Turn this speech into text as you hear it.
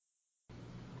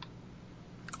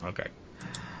Okay.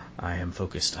 I am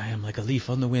focused. I am like a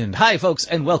leaf on the wind. Hi, folks,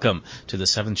 and welcome to the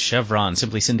 7th Chevron,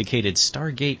 simply syndicated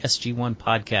Stargate SG-1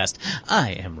 podcast.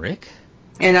 I am Rick.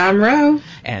 And I'm Ro.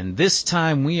 And this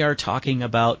time we are talking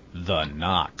about the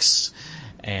Nox.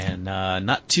 And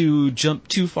not to jump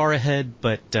too far ahead,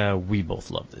 but we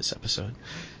both love this episode.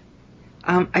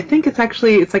 I think it's like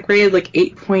rated like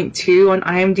 8.2 on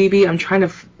IMDb. I'm trying to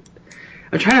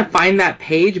find that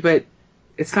page, but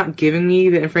it's not giving me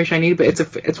the information I need. But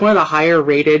it's one of the higher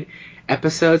rated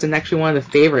episodes and actually one of the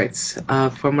favorites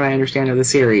from what I understand of the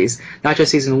series. Not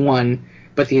just season 1,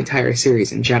 but the entire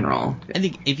series in general. I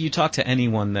think if you talk to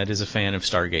anyone that is a fan of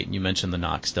Stargate and you mention the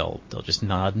Nox, they'll just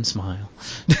nod and smile.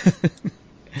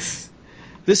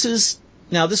 This was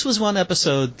one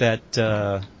episode that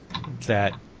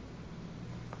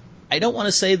I don't want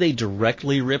to say they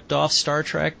directly ripped off Star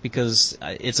Trek because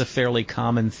it's a fairly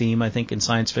common theme, I think, in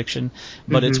science fiction.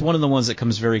 But It's one of the ones that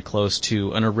comes very close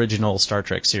to an original Star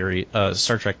Trek series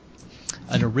Star Trek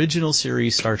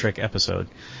episode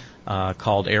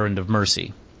called Errand of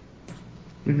Mercy,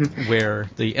 where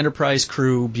the Enterprise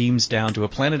crew beams down to a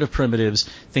planet of primitives,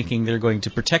 thinking they're going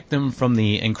to protect them from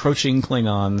the encroaching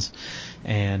Klingons,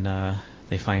 and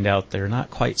they find out they're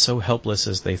not quite so helpless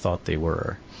as they thought they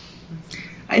were.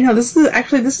 I know, this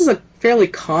is a fairly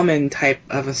common type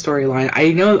of a storyline.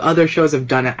 I know other shows have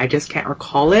done it. I just can't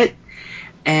recall it.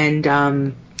 And,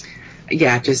 and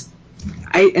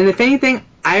if anything,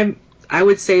 I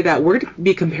would say that we're going to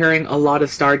be comparing a lot of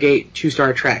Stargate to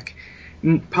Star Trek.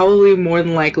 Probably more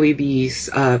than likely the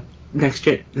next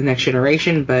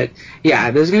generation, but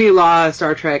yeah, there's going to be a lot of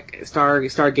Star Trek,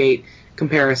 Stargate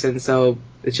comparisons, so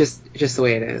it's just the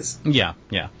way it is. Yeah.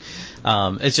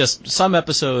 It's just some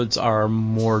episodes are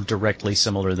more directly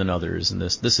similar than others, and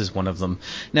this is one of them.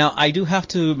 Now, I do have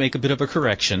to make a bit of a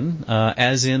correction,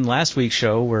 as in last week's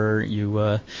show where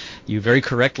you very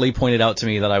correctly pointed out to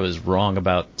me that I was wrong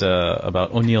about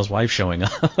O'Neill's wife showing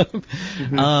up.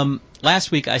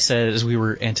 Last week I said, as we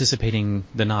were anticipating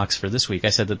the Nox for this week, I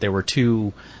said that there were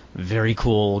 2 very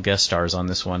cool guest stars on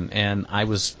this one, and I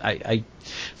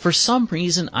for some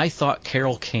reason I thought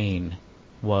Carol Kane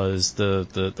was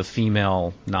the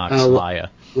female Nox, Laia.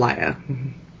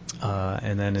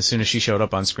 And then as soon as she showed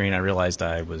up on screen, I realized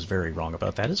I was very wrong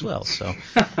about that as well. So,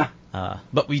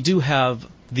 but we do have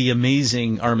the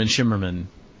amazing Armin Shimmerman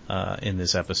in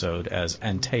this episode as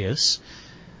Antaeus.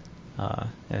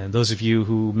 And those of you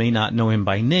who may not know him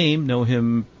by name know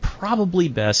him probably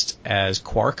best as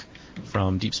Quark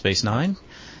from Deep Space Nine.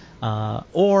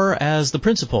 Or as the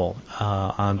principal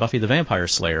on Buffy the Vampire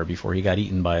Slayer before he got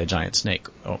eaten by a giant snake.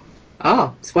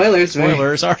 Oh, spoilers.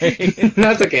 Spoilers, sorry.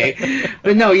 That's okay.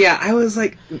 But no, yeah, I was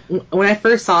like, when I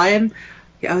first saw him,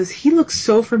 he looks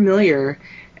so familiar.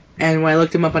 And when I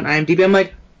looked him up on IMDb, I'm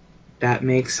like, that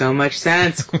makes so much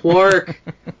sense. Quark.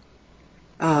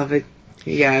 But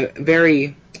yeah,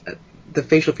 the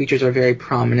facial features are very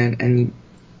prominent and you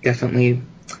definitely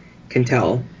can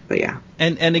tell. But yeah.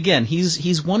 And again,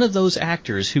 he's one of those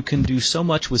actors who can do so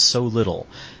much with so little.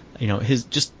 You know, his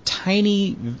just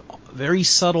tiny, very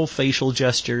subtle facial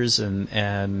gestures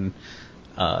and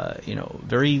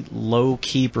very low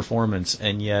key performance,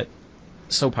 and yet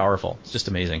so powerful. It's just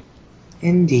amazing.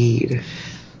 Indeed.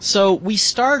 So we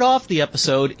start off the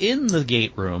episode in the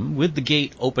gate room with the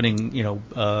gate opening,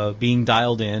 being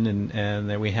dialed in, and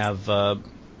then we have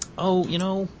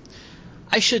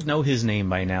I should know his name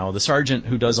by now, the sergeant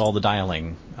who does all the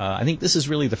dialing. I think this is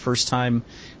really the first time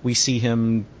we see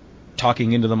him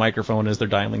talking into the microphone as they're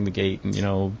dialing the gate, and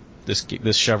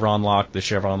this Chevron locked,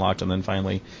 and then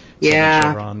finally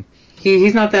Chevron.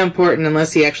 He's not that important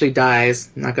unless he actually dies,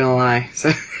 not gonna lie.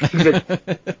 So.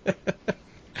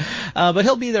 But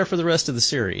he'll be there for the rest of the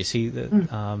series. He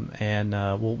gets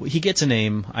a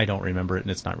name. I don't remember it,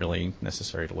 and it's not really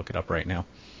necessary to look it up right now.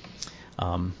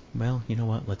 Well, you know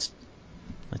what? Let's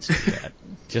do that,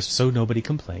 just so nobody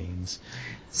complains.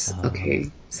 Okay.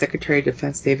 Secretary of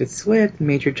Defense David Swift,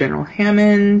 Major General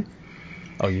Hammond.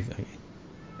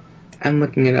 I'm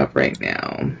looking it up right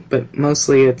now, but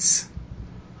mostly it's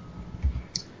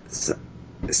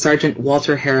Sergeant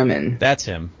Walter Harriman. That's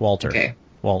him, Walter. Okay.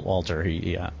 Walter.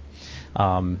 He's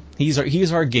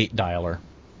our gate dialer.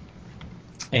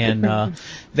 And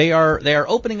they are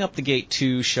opening up the gate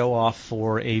to show off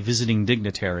for a visiting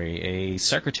dignitary, a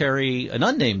secretary, an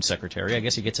unnamed secretary. I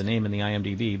guess he gets a name in the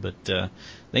IMDb, but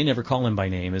they never call him by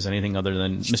name as anything other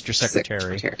than Mr.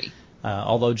 Secretary.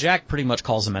 Although Jack pretty much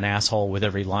calls him an asshole with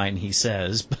every line he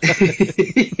says.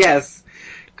 Yes.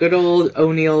 Good old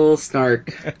O'Neill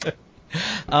snark.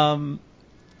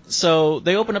 So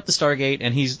they open up the Stargate,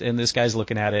 and this guy's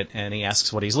looking at it, and he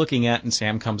asks what he's looking at, and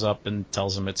Sam comes up and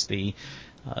tells him it's the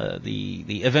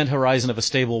the event horizon of a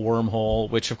stable wormhole,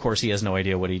 which of course he has no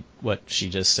idea what she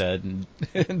just said,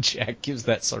 and Jack gives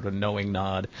that sort of knowing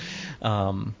nod.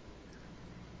 But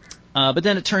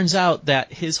then it turns out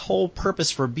that his whole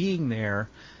purpose for being there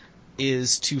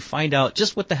is to find out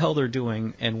just what the hell they're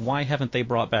doing and why haven't they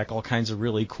brought back all kinds of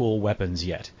really cool weapons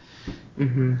yet.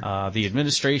 Mm-hmm. The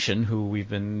administration, who we've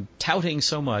been touting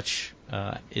so much,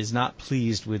 is not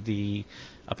pleased with the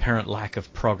apparent lack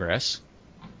of progress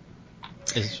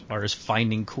as far as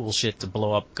finding cool shit to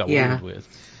blow up Goa'uld with.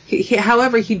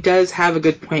 However, he does have a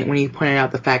good point when he pointed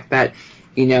out the fact that,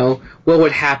 what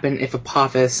would happen if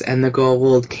Apophis and the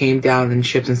Goa'uld came down in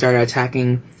ships and started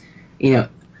attacking the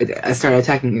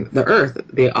Earth.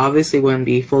 They obviously wouldn't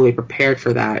be fully prepared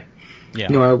for that,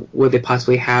 nor would they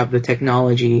possibly have the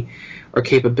technology or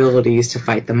capabilities to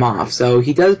fight them off. So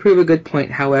he does prove a good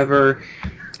point. However,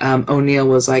 O'Neill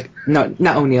was like, no,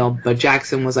 not O'Neill, but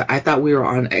Jackson was like, I thought we were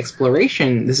on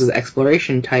exploration. This is an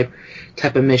exploration type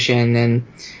of mission, and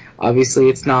obviously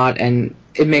it's not. And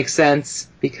it makes sense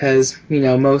because,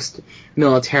 most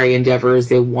military endeavors,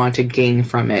 they want to gain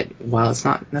from it. While it's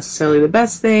not necessarily the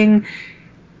best thing,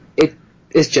 it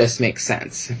just makes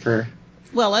sense for.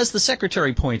 Well, as the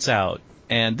secretary points out,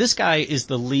 and this guy is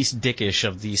the least dickish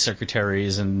of the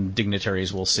secretaries and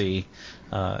dignitaries we'll see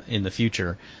in the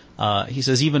future. He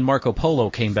says even Marco Polo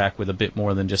came back with a bit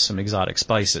more than just some exotic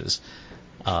spices.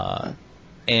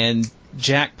 And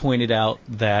Jack pointed out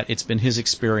that it's been his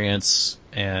experience,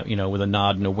 with a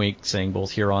nod and a wink saying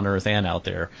both here on Earth and out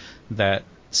there, that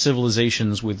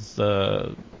civilizations with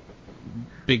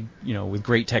with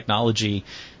great technology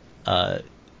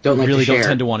don't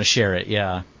tend to want to share it.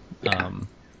 Yeah.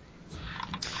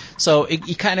 So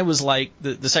he kind of was like,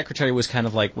 the secretary was kind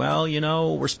of like, well,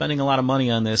 we're spending a lot of money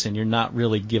on this and you're not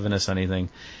really giving us anything.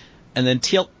 And then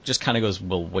Teal'c just kind of goes,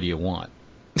 well, what do you want?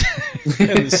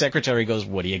 And the secretary goes,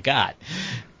 what do you got?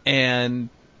 And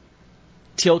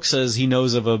Teal'c says he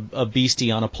knows of a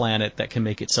beastie on a planet that can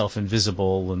make itself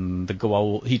invisible, and the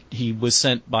Goa'uld, he was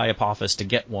sent by Apophis to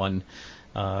get one,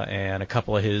 and a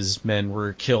couple of his men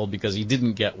were killed because he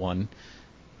didn't get one.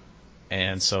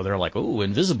 And so they're like, "Oh,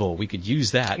 invisible! We could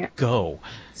use that. Yeah. Go."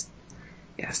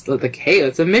 Yes, like, hey,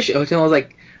 it's a mission. O'Neill was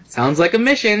like, "Sounds like a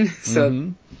mission."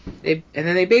 So, they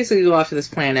basically go off to this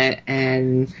planet,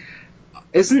 and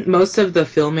isn't most of the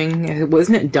filming,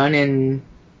 wasn't it done in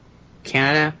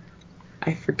Canada?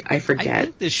 I forget. I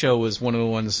think this show was one of the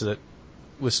ones that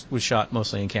was shot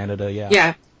mostly in Canada. Yeah.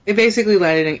 Yeah, it basically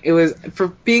landed in. It was, for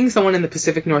being someone in the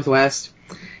Pacific Northwest.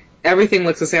 Everything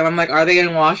looks the same. I'm like, are they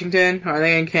in Washington? Are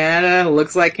they in Canada? It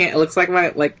looks like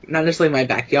my, not necessarily my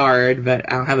backyard,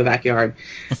 but I don't have a backyard.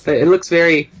 But it looks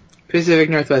very Pacific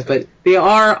Northwest. But they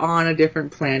are on a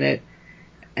different planet,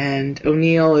 and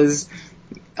O'Neill is.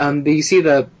 You see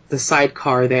the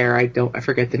sidecar there. I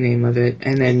forget the name of it.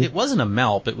 And then it wasn't a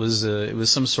Malp. It was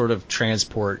some sort of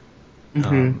transport.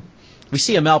 Mm-hmm. We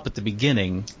see a Malp at the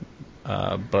beginning,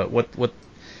 but what.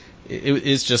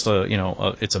 It's just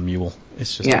it's a mule.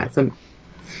 It's just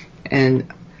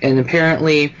and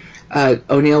apparently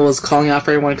O'Neill was calling out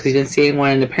for everyone because he didn't see anyone,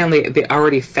 and apparently they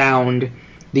already found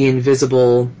the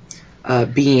invisible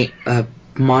being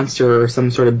monster or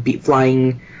some sort of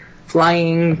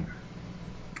flying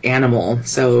animal.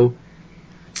 So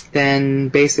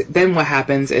then what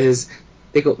happens is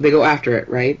they go after it,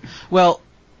 right? Well,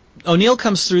 O'Neill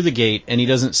comes through the gate and he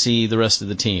doesn't see the rest of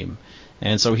the team.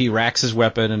 And so he racks his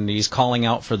weapon and he's calling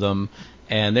out for them,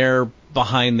 and they're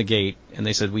behind the gate. And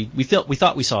they said, we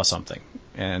thought we saw something.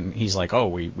 And he's like, oh,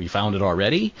 we found it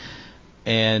already.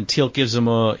 And Teal'c gives him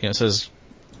says,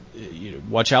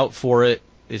 watch out for it.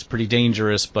 It's pretty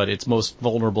dangerous, but it's most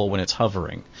vulnerable when it's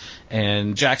hovering.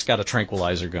 And Jack's got a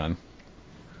tranquilizer gun.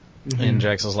 Mm-hmm. And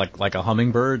Jack says, like a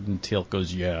hummingbird, and Teal'c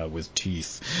goes, yeah, with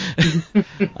teeth.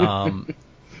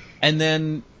 And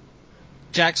then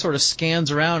Jack sort of scans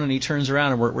around and he turns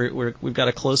around and we've got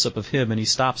a close-up of him, and he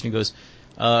stops and he goes,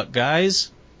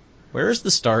 guys, where's the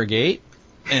Stargate?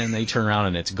 And they turn around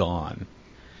and it's gone.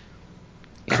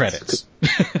 Yes. Credits.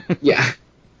 Yeah.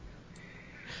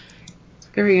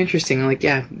 Very interesting.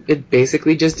 It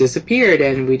basically just disappeared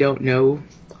and we don't know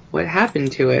what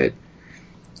happened to it.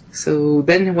 So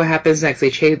then what happens next?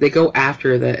 They go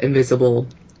after the invisible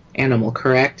animal,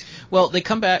 correct? Well, they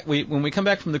come back. When we come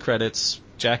back from the credits,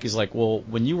 Jackie's like, "Well,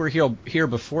 when you were here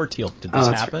before, Teal'c, did this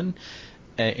happen?"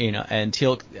 Right. And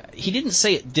Teal'c, he didn't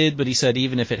say it did, but he said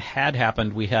even if it had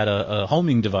happened, we had a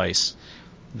homing device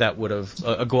that would have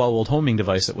a Goa'uld homing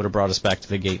device that would have brought us back to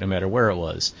the gate, no matter where it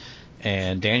was.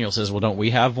 And Daniel says, well, don't we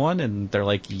have one? And they're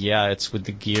like, yeah, it's with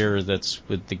the gear that's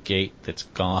with the gate that's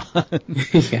gone.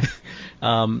 Yeah.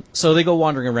 So they go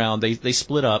wandering around. They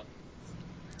split up.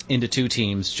 into two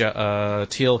teams.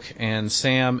 Teal'c and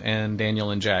Sam and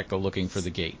Daniel and Jack go looking for the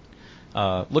gate.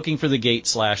 Looking for the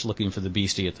gate / looking for the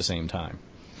beastie at the same time.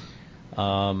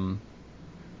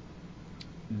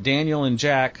 Daniel and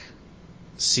Jack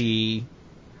see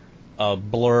a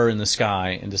blur in the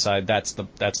sky and decide that's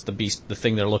the beast, the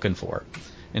thing they're looking for.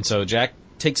 And so Jack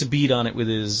takes a bead on it with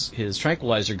his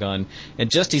tranquilizer gun, and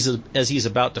just as he's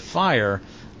about to fire,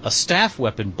 a staff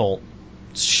weapon bolt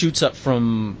shoots up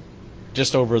from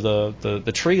just over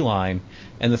the tree line,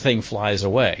 and the thing flies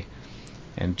away.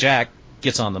 And Jack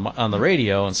gets on the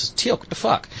radio and says, "Teal'c, what the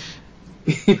fuck?"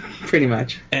 Pretty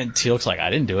much. And Teal'c's like, "I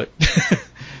didn't do it."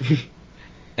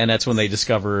 And that's when they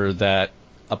discover that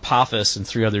Apophis and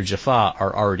 3 other Jaffa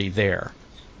are already there.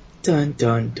 Dun,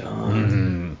 dun,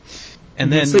 dun.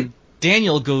 And then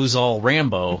Daniel goes all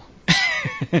Rambo.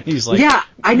 He's like, yeah,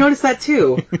 I noticed that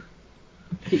too.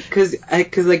 Because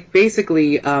like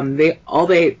basically they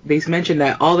mentioned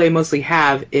that all they mostly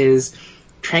have is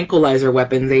tranquilizer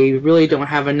weapons. They really don't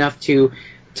have enough to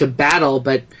battle.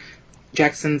 But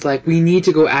Jackson's like, we need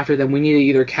to go after them. We need to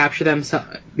either capture them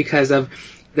because of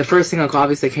the first thing that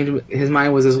obviously came to his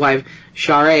mind was his wife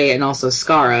Sharae and also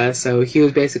Skara. So he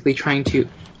was basically trying to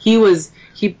he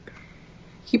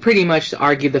pretty much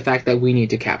argued the fact that we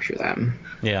need to capture them.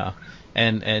 Yeah.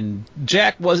 And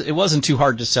Jack it wasn't too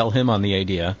hard to sell him on the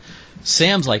idea.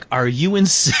 Sam's like, "Are you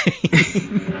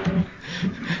insane?"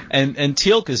 and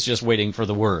Teal'c is just waiting for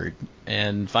the word.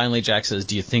 And finally Jack says,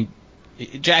 "Do you think?"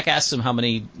 Jack asks him how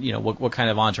many, what kind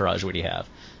of entourage would he have?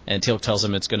 And Teal'c tells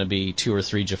him it's going to be 2 or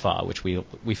 3 Jaffa, which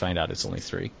we find out it's only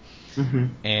 3. Mm-hmm.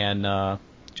 And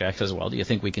Jack says, "Well, do you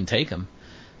think we can take him?"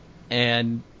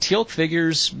 And Teal'c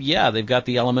figures, yeah, they've got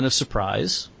the element of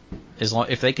surprise.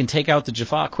 If they can take out the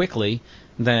Jaffa quickly,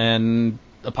 then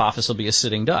Apophis will be a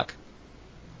sitting duck.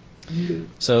 Mm-hmm.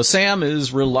 So Sam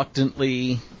is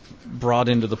reluctantly brought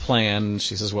into the plan.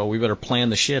 She says, "Well, we better plan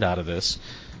the shit out of this."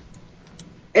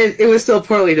 It was still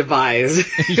poorly devised.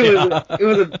 It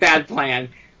was a bad plan.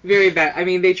 Very bad. I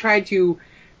mean, they tried to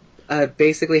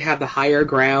basically have the higher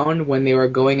ground when they were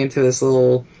going into this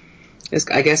little,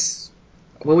 I guess,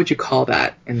 what would you call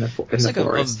that in the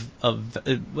forest?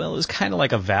 It was kind of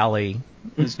like a valley.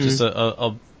 It's just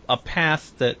a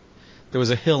path that there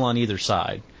was a hill on either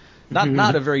side.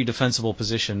 Not a very defensible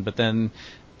position, but then,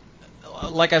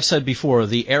 like I've said before,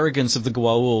 the arrogance of the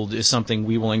Goa'uld is something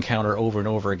we will encounter over and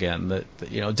over again.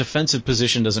 That defensive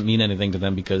position doesn't mean anything to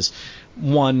them because,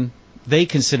 one, they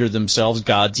consider themselves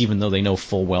gods even though they know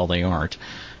full well they aren't,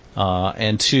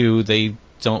 and two, they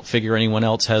don't figure anyone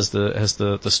else has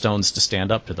the stones to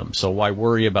stand up to them. So why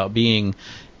worry about being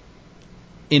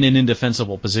in an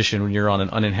indefensible position when you're on an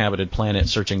uninhabited planet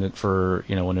searching for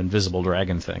an invisible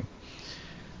dragon thing?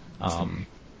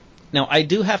 Now I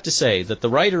do have to say that the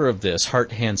writer of this,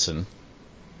 Hart Hansen,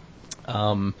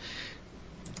 I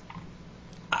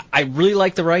really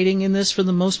like the writing in this for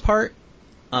the most part,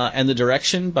 and the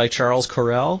direction by Charles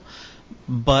Correll,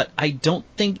 but I don't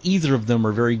think either of them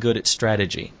are very good at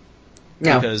strategy.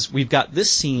 No. Because we've got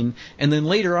this scene, and then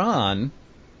later on,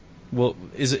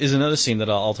 is another scene that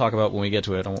I'll talk about when we get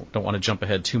to it. I don't want to jump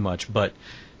ahead too much, but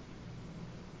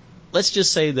let's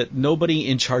just say that nobody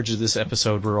in charge of this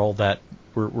episode were all that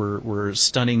were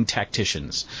stunning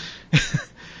tacticians.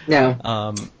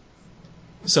 No.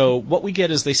 So what we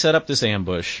get is they set up this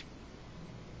ambush,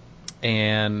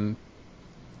 and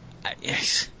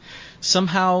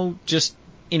somehow just.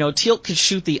 Teal'c could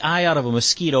shoot the eye out of a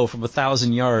mosquito from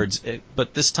 1,000 yards,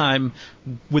 but this time,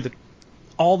 with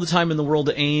all the time in the world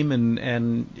to aim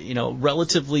and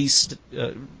relatively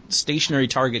stationary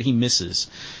target, he misses.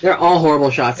 They're all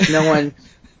horrible shots. No one.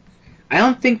 I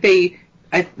don't think they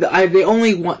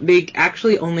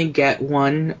actually only get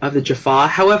one of the Jaffa.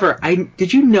 However,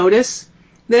 did you notice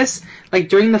this? Like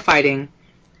during the fighting,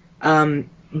 there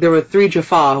were 3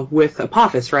 Jaffa with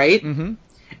Apophis, right? Mm-hmm. And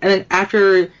then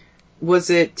after.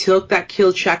 Was it Teal'c that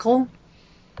killed Shekel?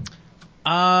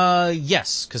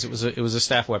 Yes, because it was a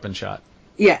staff weapon shot.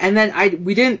 Yeah, and then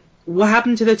we didn't. What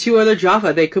happened to the 2 other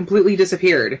Jaffa? They completely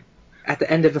disappeared at the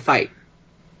end of the fight.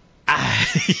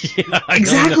 Yeah,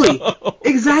 exactly.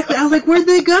 Exactly. I was like, where'd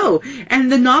they go?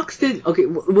 And the Nox did. Okay,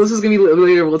 this is gonna be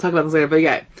later. We'll talk about this later. But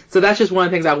yeah, so that's just one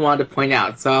of the things I wanted to point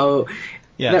out. So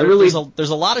yeah, there's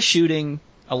a lot of shooting,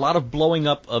 a lot of blowing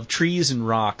up of trees and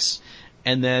rocks,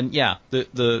 and then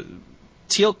the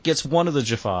Teal'c gets one of the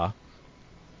Jaffa,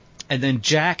 and then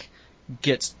Jack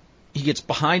gets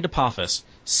behind Apophis,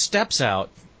 steps out,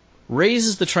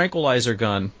 raises the tranquilizer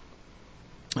gun.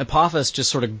 Apophis just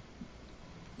sort of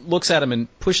looks at him and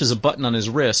pushes a button on his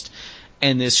wrist,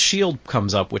 and this shield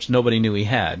comes up, which nobody knew he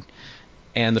had,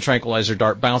 and the tranquilizer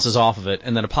dart bounces off of it,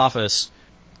 and then Apophis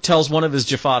tells one of his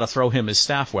Jaffa to throw him his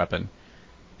staff weapon,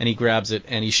 and he grabs it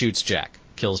and he shoots Jack,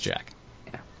 kills Jack.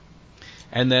 Yeah.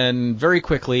 And then very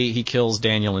quickly he kills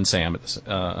Daniel and Sam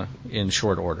in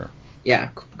short order. Yeah,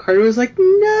 Carter was like,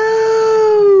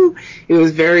 no! It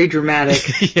was very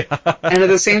dramatic. Yeah. And at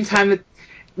the same time,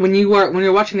 when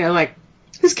you're watching it, I'm like,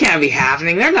 this can't be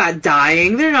happening. They're not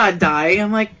dying.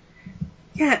 I'm like,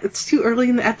 yeah, it's too early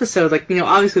in the episode. Like,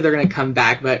 obviously they're going to come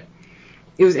back, but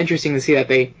it was interesting to see that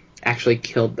they actually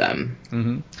killed them.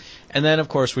 Mm-hmm. And then, of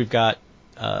course, we've got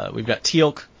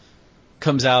Teal'c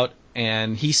comes out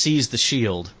and he sees the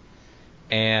shield,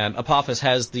 and Apophis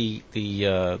has the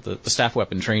staff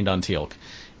weapon trained on Teal'c,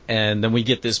 and then we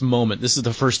get this moment. This is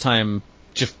the first time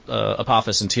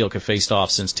Apophis and Teal'c have faced off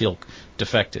since Teal'c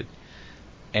defected,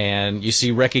 and you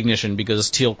see recognition because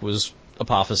Teal'c was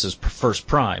Apophis's first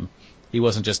prime. He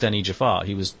wasn't just any Jaffa.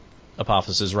 He was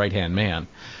Apophis's right-hand man.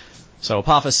 So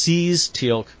Apophis sees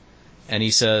Teal'c, and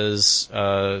he says,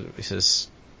 Teal'c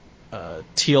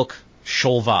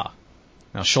Sholva.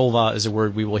 Now, Sholva is a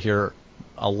word we will hear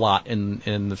a lot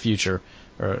in the future,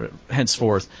 or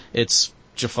henceforth. It's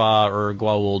Jaffa or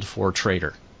Gwa'uld for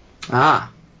traitor. Ah.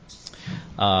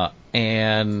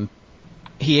 And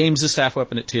he aims his staff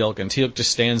weapon at Teal'c, and Teal'c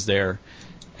just stands there,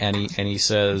 and he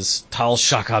says, Tal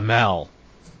Shaka Mel,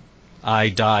 I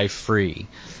die free.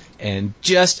 And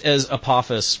just as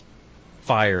Apophis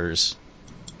fires,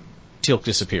 Teal'c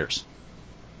disappears.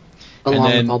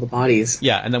 Along with all the bodies.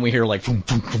 Yeah, and then we hear like boom,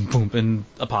 boom, boom, boom, and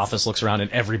Apophis looks around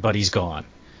and everybody's gone.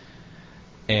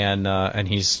 And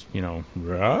he's,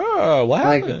 what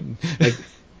happened? Like,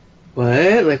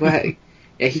 what? Like, what?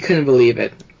 Yeah, he couldn't believe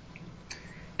it.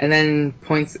 And then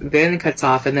it cuts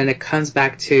off, and then it comes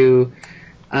back to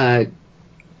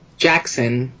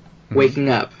Jackson waking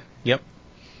up. Yep.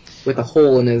 With a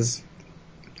hole in his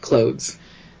clothes.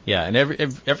 Yeah, and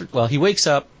he wakes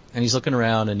up and he's looking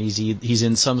around and he's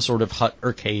in some sort of hut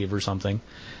or cave or something,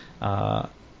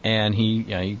 and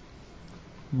he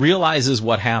realizes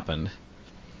what happened.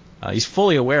 He's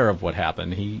fully aware of what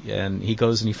happened. He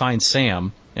goes and he finds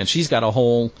Sam, and she's got a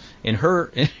hole in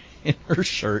her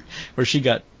shirt where she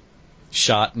got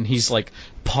shot, and he's like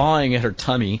pawing at her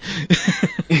tummy.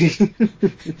 And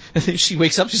then she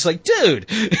wakes up, she's like, dude.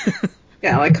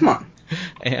 Yeah, like, come on.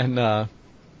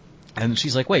 And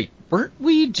she's like, wait, weren't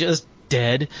we just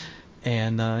dead?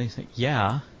 And he's like,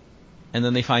 yeah. And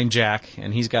then they find Jack,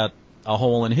 and he's got a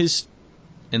hole in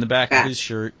the back of his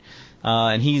shirt,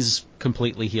 and he's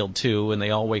completely healed too. And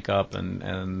they all wake up,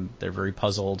 and they're very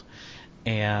puzzled.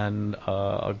 And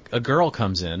a girl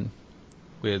comes in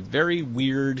with very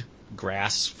weird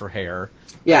grass for hair.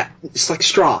 Yeah, it's like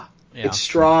straw. Yeah. It's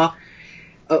straw.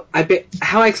 Oh,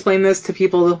 how I explain this to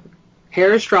people.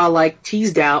 Hair is straw-like,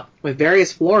 teased out, with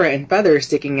various flora and feathers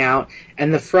sticking out,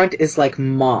 and the front is like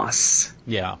moss.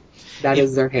 Yeah. That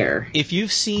is their hair. If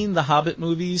you've seen the Hobbit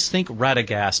movies, think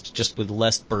Radagast, just with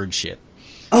less bird shit.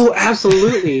 Oh,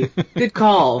 absolutely. Good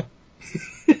call.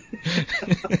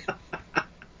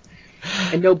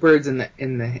 And no birds in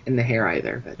the hair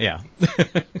either. But. Yeah.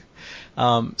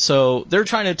 So they're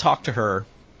trying to talk to her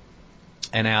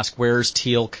and ask, where's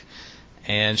Teal'c?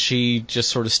 And she just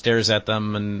sort of stares at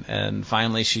them, and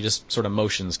finally she just sort of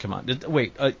motions, come on.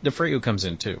 Nefreyu comes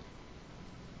in too.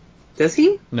 Does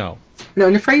he? No.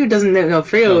 No, Nefreyu doesn't. No,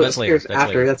 Nefreyu appears later.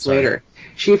 after. That's later.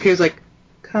 She appears like,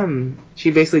 come. She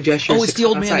basically gestures. Oh, it's the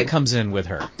old man outside. that comes in with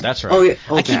her. That's right. Oh, yeah.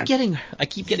 I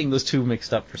keep getting those two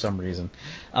mixed up for some reason.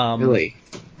 Really?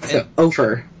 So,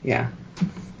 Ophir. Yeah.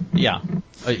 Yeah.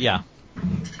 Yeah.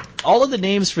 All of the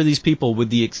names for these people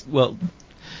with the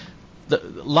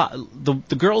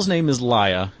girl's name is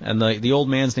Laya, and the old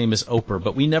man's name is Oper,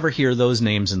 but we never hear those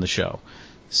names in the show.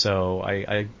 So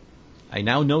I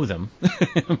now know them.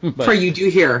 But, For you do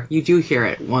hear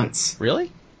it once. Really?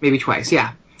 Maybe twice,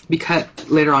 yeah. Because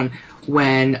later on,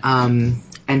 when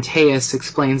Antaeus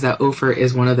explains that Ophir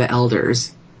is one of the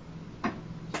elders.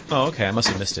 Oh, okay. I must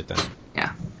have missed it then.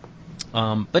 Yeah.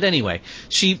 But anyway,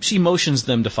 she motions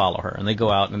them to follow her, and they go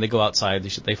out, and they go outside.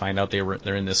 They find out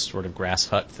they're in this sort of grass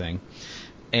hut thing,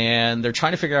 and they're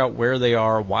trying to figure out where they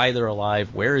are, why they're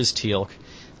alive, where is Teal'c,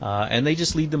 and they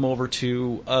just lead them over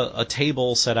to a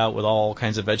table set out with all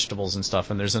kinds of vegetables and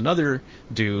stuff. And there's another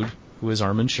dude who is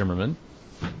Armin Shimmerman.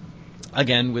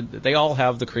 Again, they all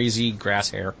have the crazy grass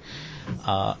hair,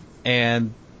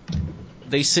 and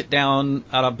they sit down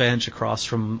at a bench across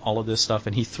from all of this stuff,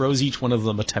 and he throws each one of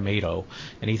them a tomato,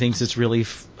 and he thinks it's really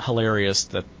hilarious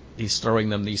that he's throwing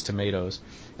them these tomatoes.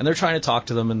 And they're trying to talk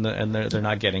to them, and they're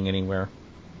not getting anywhere.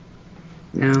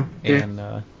 No.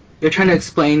 They're trying to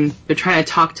explain. They're trying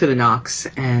to talk to the Nox,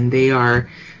 and they are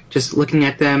just looking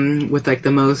at them with like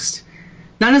the most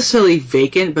not necessarily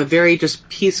vacant, but very just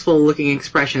peaceful-looking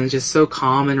expressions, just so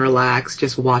calm and relaxed,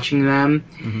 just watching them.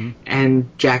 Mm-hmm. And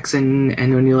Jackson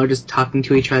and O'Neill are just talking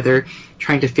to each other,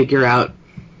 trying to figure out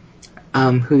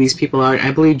who these people are. And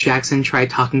I believe Jackson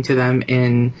tried talking to them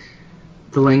in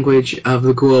the language of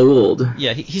the Goa'uld.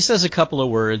 Yeah, he says a couple of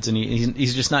words, and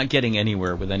he's just not getting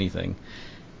anywhere with anything.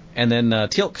 And then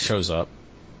Teal'c shows up,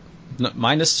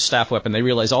 minus the staff weapon. They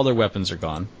realize all their weapons are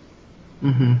gone.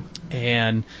 Mm-hmm.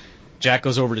 And Jack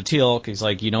goes over to Teal'c. He's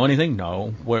like, "You know anything?"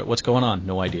 "No." "What's going on?"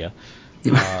 "No idea."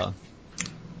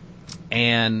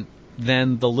 And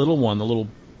then the little one,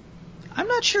 I'm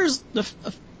not sure, is the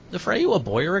Freyu a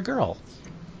boy or a girl?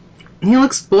 He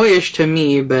looks boyish to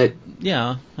me, but...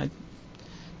 Yeah.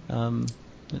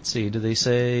 Let's see. Do they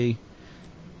say...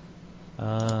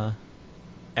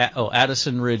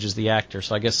 Addison Ridge is the actor,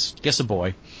 so I guess a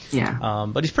boy. Yeah.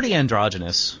 But he's pretty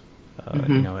androgynous,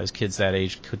 Mm-hmm. as kids that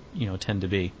age could, tend to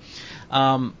be.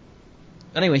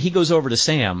 Anyway, he goes over to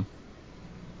Sam,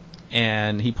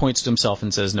 and he points to himself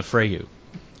and says, "Nefreyu."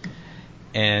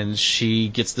 And she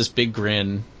gets this big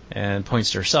grin and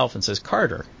points to herself and says,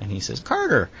 "Carter." And he says,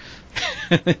 "Carter."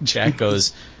 Jack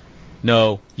goes,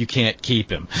 "No, you can't keep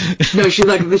him." No, she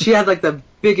had like the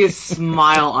biggest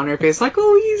smile on her face, like,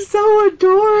 "Oh, he's so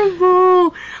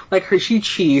adorable." Like she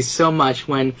cheesed so much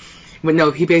when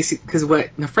no, he basically, because what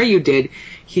Nefreyu did,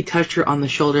 he touched her on the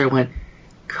shoulder and went,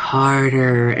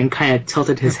 "Carter," and kind of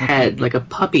tilted his head like a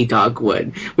puppy dog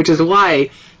would, which is why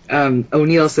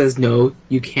O'Neill says, "No,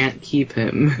 you can't keep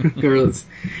him."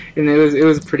 And it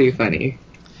was pretty funny.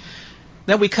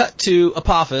 Then we cut to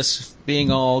Apophis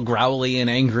being all growly and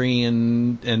angry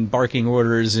and barking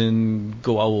orders in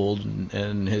Goa'uld,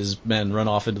 and his men run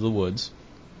off into the woods.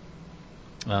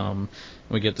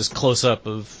 We get this close-up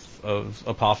of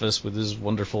Apophis with his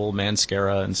wonderful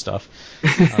manscara and stuff.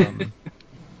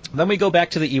 Then we go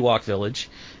back to the Ewok village,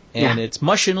 and it's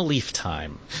mush in a leaf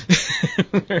time.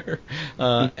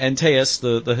 And Teus,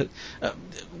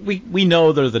 we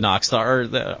know they're the Nox.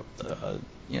 The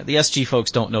SG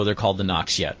folks don't know they're called the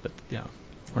Nox yet, but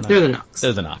they're the Nox.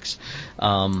 They're the Nox.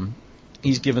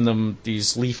 He's given them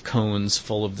these leaf cones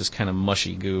full of this kind of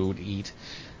mushy goo to eat,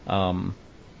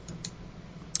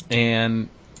 and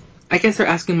I guess they're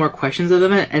asking more questions of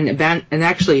them, and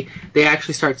actually they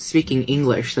actually start speaking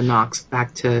English, the Nox,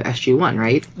 back to SG-1,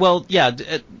 right? Well, yeah,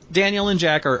 Daniel and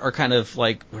Jack are kind of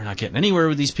like, "We're not getting anywhere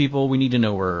with these people. We need to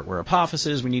know where Apophis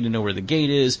is. We need to know where the gate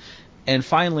is." And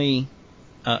finally,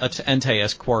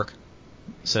 Teus, Quark,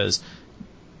 says,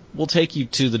 "We'll take you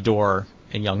to the door,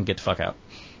 and y'all can get the fuck out."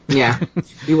 Yeah.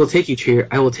 I will take you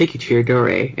to your door.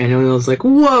 And O'Neill's like,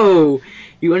 "Whoa!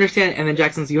 You understand?" And then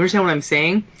Jackson's, "You understand what I'm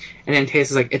saying?" And then Teus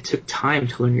is like, "It took time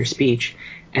to learn your speech."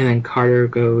 And then Carter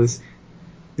goes,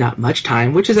 "Not much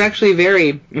time," which is actually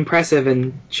very impressive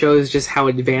and shows just how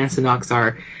advanced the Nox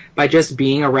are. By just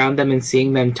being around them and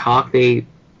seeing them talk, they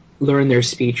learn their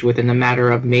speech within a matter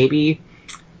of maybe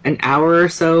an hour or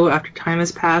so after time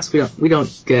has passed. We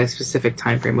don't get a specific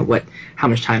time frame of how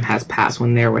much time has passed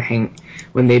when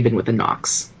they've been with the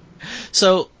Nox.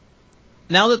 So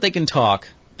now that they can talk,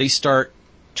 they start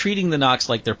treating the Nox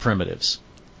like they're primitives,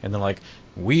 and they're like,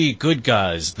 "We good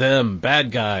guys, them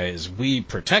bad guys. We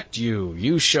protect you.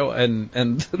 You show." And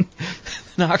the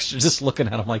Nox are just looking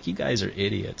at them like, "You guys are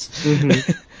idiots."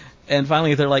 Mm-hmm. And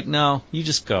finally, they're like, "No, you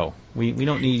just go. We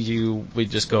don't need you. We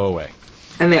just go away."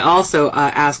 And they also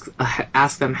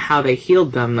ask them how they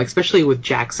healed them, like, especially with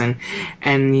Jackson,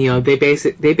 and they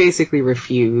basically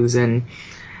refuse, and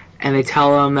they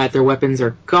tell them that their weapons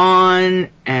are gone,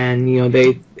 and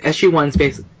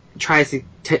SG-1 tries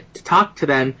to talk to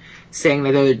them, saying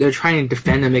that they're trying to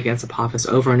defend them against Apophis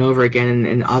over and over again,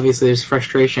 and obviously there's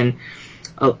frustration,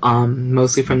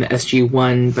 mostly from the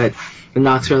SG-1, but the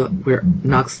Nox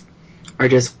are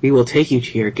just, "We will take you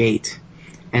to your gate,"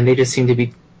 and they just seem to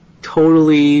be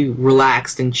totally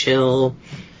relaxed and chill,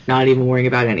 not even worrying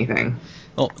about anything.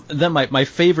 Well, then my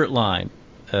favorite line,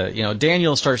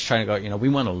 Daniel starts trying to go, "We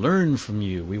want to learn from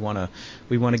you. We want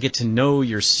to get to know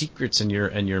your secrets and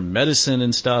your medicine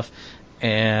and stuff,"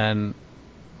 and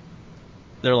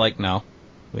they're like, "No."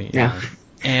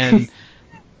 And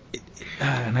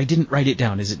I didn't write it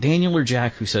down. Is it Daniel or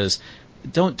Jack who says,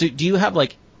 do you have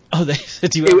like, they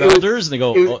said, "Do you have elders?" And they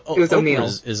go, it was O'Neill.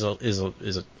 Is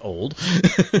old.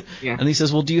 Yeah. And he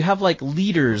says, "Well, do you have like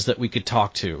leaders that we could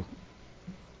talk to?"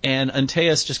 And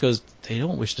Antaeus just goes, "They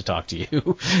don't wish to talk to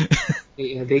you."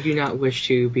 Yeah, they do not wish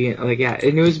to be like, yeah.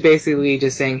 And it was basically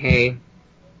just saying, "Hey,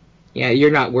 yeah,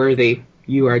 you're not worthy.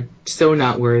 You are so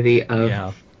not worthy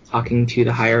of talking to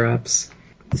the higher ups."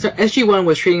 So SG-1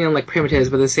 was treating them like primitives,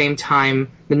 but at the same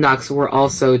time, the Nox were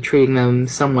also treating them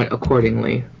somewhat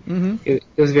accordingly. Mm-hmm. It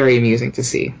was very amusing to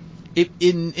see.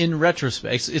 In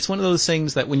retrospect, it's one of those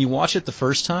things that when you watch it the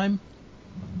first time,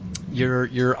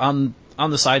 you're on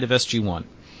the side of SG-1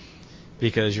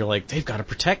 because you're like, they've got to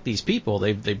protect these people.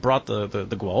 They brought the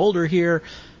Gwalder here.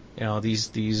 You know,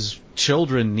 these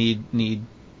children need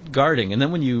guarding. And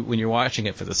then when you're watching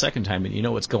it for the second time and you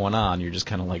know what's going on, you're just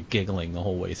kind of like giggling the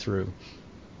whole way through.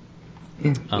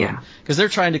 Yeah. Because they're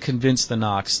trying to convince the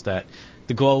Nox that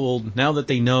the Goa'uld, now that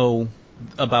they know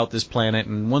about this planet,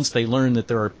 and once they learn that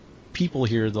there are people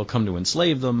here, they'll come to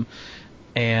enslave them.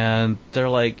 And they're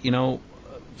like,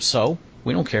 so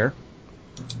we don't care.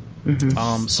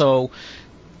 Mm-hmm. So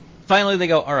finally they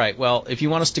go, all right, well, if you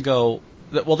want us to go,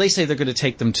 well, they say they're going to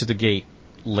take them to the gate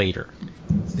later.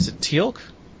 Is it Teal'c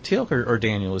or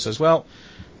Daniel who says, well,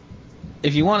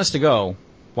 if you want us to go,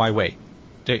 why wait?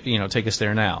 Take us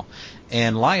there now.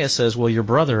 And Leia says, well, your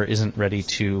brother isn't ready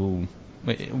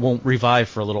won't revive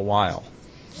for a little while.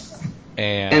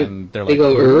 And they're like, they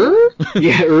go,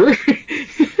 yeah,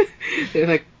 they're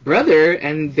like, brother,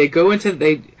 and they go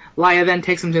Leia then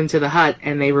takes them into the hut,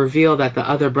 and they reveal that the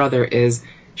other brother is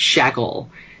Shackle,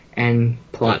 and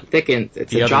plot thickens.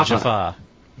 It's the a other Jaffa.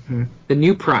 Mm-hmm. The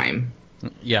new Prime.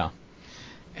 Yeah.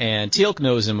 And Teal'c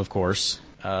knows him, of course.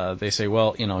 They say,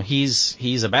 well,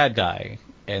 he's a bad guy.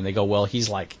 And they go, well, he's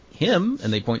like him,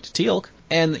 and they point to Teal'c.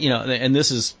 And, and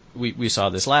this is, we saw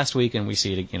this last week, and we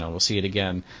see it, we'll see it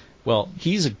again. Well,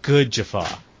 he's a good Jaffa.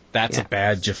 That's a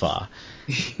bad Jaffa.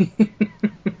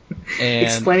 And,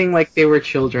 explaining like they were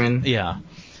children. Yeah.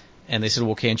 And they said,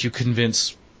 well, can't you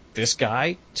convince this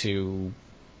guy to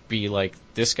be like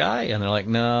this guy? And they're like,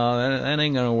 no, that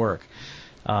ain't going to work.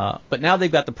 But now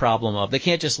they've got the problem of they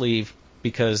can't just leave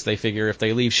because they figure if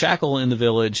they leave Shackle in the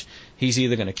village, he's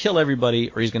either going to kill everybody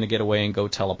or he's going to get away and go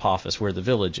tell Apophis where the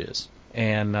village is.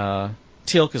 And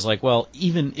Teal'c is like, well,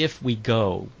 even if we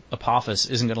go, Apophis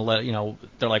isn't going to let,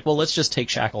 they're like, well, let's just take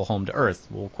Shackle home to Earth.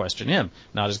 We'll question him.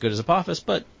 Not as good as Apophis,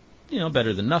 but,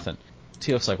 better than nothing.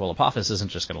 Teal'c's like, well, Apophis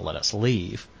isn't just going to let us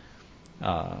leave.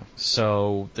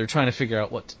 So they're trying to figure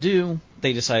out what to do.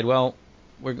 They decide, well,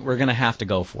 we're going to have to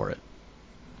go for it.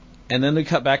 And then they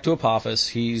cut back to Apophis.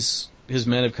 His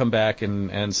men have come back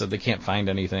and said they can't find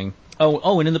anything.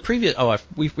 And in the previous,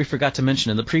 we forgot to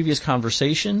mention, in the previous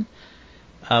conversation,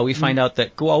 we find out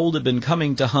that Goa'uld had been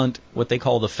coming to hunt what they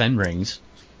call the Fenrings.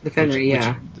 The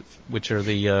Fenrir, which are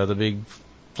the big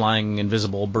flying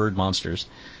invisible bird monsters,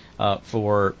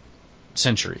 for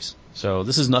centuries. So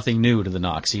this is nothing new to the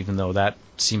Nox, even though that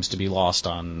seems to be lost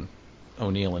on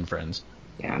O'Neill and friends.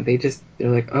 Yeah, they're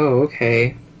like, oh,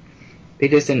 okay. They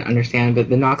just didn't understand, but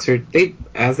the Nox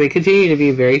as they continue to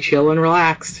be very chill and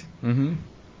relaxed. Mm-hmm.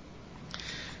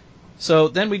 So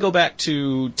then we go back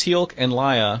to Teal'c and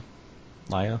Leia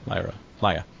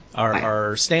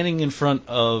are standing in front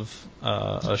of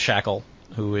a Shackle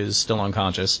who is still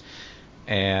unconscious,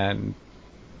 and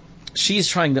she's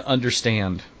trying to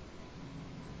understand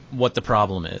what the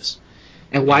problem is.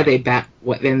 And why because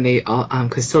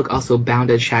Teal'c also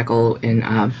bounded Shackle in.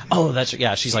 That's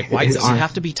yeah. She's like, why does he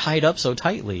have to be tied up so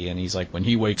tightly? And he's like, when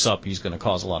he wakes up, he's going to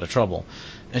cause a lot of trouble.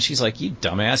 And she's like, you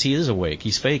dumbass, he is awake.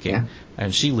 He's faking. Yeah.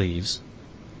 And she leaves.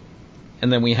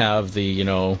 And then we have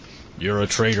the, you're a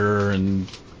traitor, and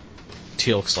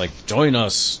Teal'c's like, join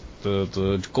us. The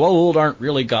Goa'uld aren't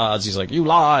really gods. He's like, you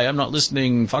lie. I'm not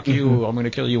listening. Fuck you. I'm going to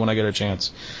kill you when I get a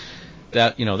chance.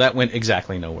 That went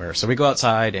exactly nowhere. So we go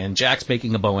outside, and Jack's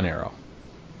making a bow and arrow.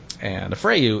 And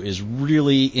Afrayu is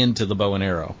really into the bow and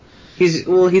arrow. He's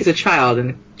a child,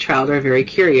 and child are very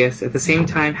curious. At the same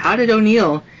time, how did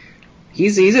O'Neill...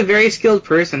 He's a very skilled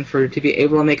person to be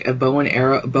able to make a bow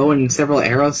and several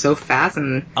arrows so fast,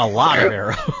 and... A lot of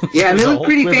arrows. Yeah, and they look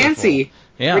pretty fancy.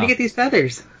 Yeah. Where'd he get these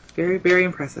feathers? Very, very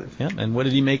impressive. Yeah, and what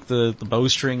did he make the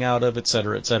bowstring out of, et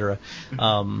cetera, et cetera.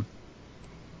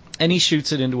 And he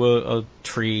shoots it into a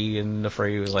tree, and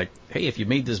Afrayu is like, hey, if you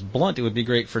made this blunt, it would be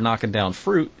great for knocking down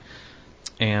fruit.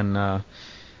 And,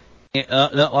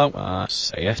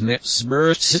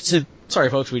 sorry,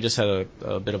 folks, we just had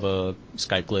a bit of a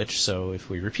Skype glitch, so if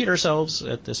we repeat ourselves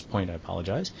at this point, I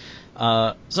apologize.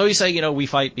 So he's saying, we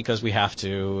fight because we have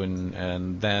to,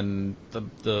 and then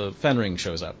the Fenring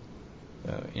shows up,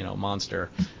 monster.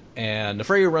 And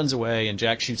Afrayu runs away, and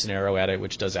Jack shoots an arrow at it,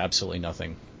 which does absolutely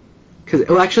nothing.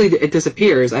 Actually, it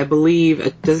disappears. I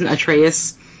believe, doesn't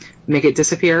Atreus make it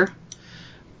disappear?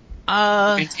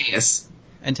 Atreus.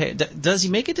 Does he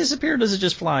make it disappear, or does it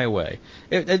just fly away?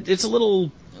 It's a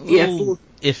little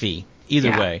iffy either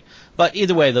way. But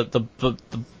either way, the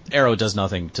arrow does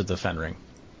nothing to the Fenring.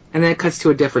 And then it cuts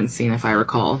to a different scene, if I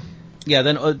recall. Yeah,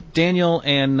 then Daniel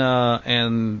and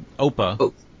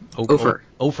Opa,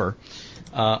 Ofer,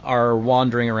 are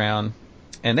wandering around,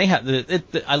 and they have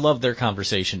I love their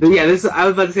conversation. Too. Yeah, I was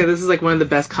about to say this is like one of the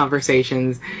best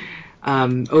conversations.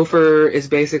 Ofer is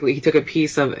basically, he took a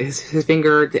piece of his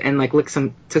finger and like took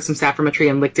some sap from a tree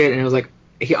and licked it, and it was like,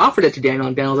 he offered it to Daniel,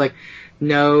 and Daniel was like,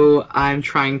 no, I'm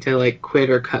trying to like quit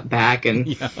or cut back, and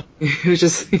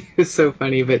it was so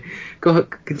funny. But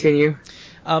continue.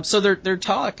 So they're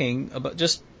talking about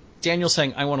just Daniel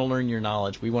saying, I want to learn your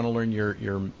knowledge. We want to learn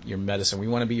your medicine. We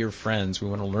want to be your friends. We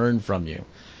want to learn from you.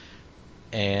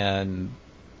 And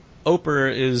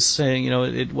Oper is saying,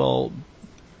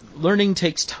 learning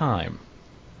takes time.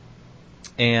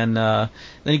 And then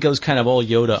he goes kind of all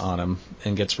Yoda on him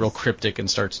and gets real cryptic and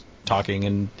starts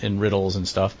talking in riddles and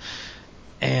stuff.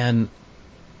 And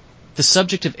the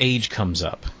subject of age comes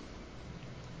up.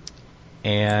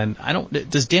 And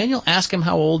does Daniel ask him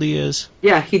how old he is?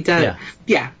 Yeah, he does.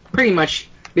 Yeah, pretty much.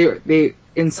 They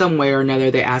in some way or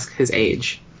another they ask his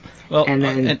age. Well, and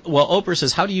then Oprah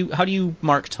says, "How do you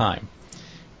mark time?"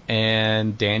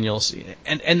 And Daniel,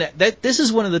 and that this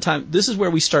is one of the time. This is where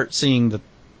we start seeing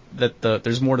that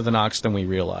there's more to the Nox than we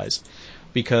realize,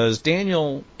 because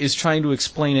Daniel is trying to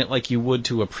explain it like you would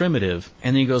to a primitive,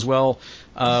 and then he goes, "Well,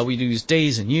 we use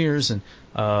days and years, and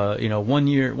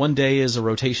 1 day is a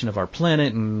rotation of our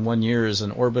planet, and 1 year is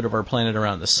an orbit of our planet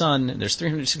around the sun, and there's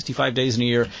 365 days in a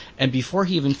year." And before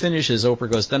he even finishes, Oprah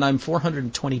goes, "Then I'm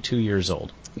 422 years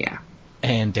old." Yeah.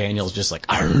 And Daniel's just like,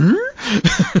 "Arr?"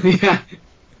 Yeah.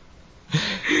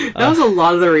 That was a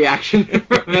lot of the reaction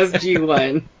from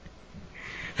SG-1.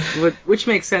 Which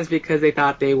makes sense because they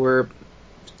thought they were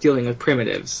dealing with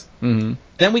primitives. Mm-hmm.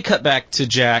 Then we cut back to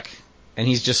Jack, and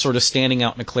he's just sort of standing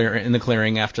out in the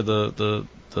clearing after the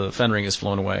Fenring has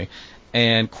flown away,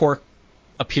 and Quark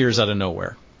appears out of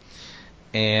nowhere,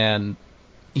 and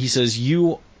he says,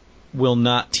 "You will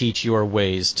not teach your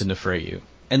ways to Nefreyu."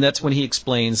 And that's when he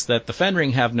explains that the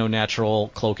Fenring have no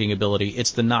natural cloaking ability.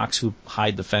 It's the Nox who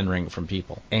hide the Fenring from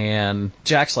people. And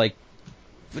Jack's like,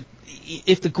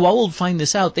 if the Goa'uld find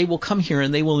this out, they will come here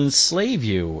and they will enslave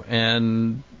you.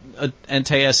 And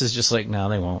Tejas is just like, no,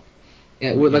 they won't.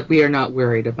 Yeah, we are not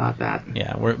worried about that.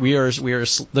 Yeah, we are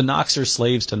the Nox are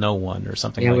slaves to no one, or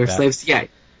something like that. Yeah, we're slaves. Yeah,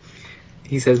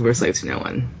 he says we're slaves to no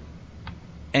one.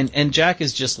 And Jack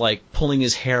is just like pulling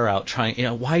his hair out, trying,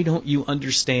 why don't you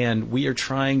understand? We are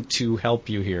trying to help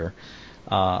you here.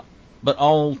 But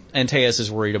all Antaeus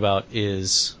is worried about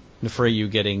is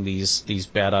Nefreyu getting these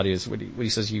bad ideas. What he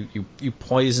says, you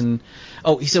poison.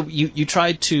 Oh, he said you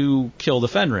tried to kill the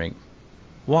Fenring.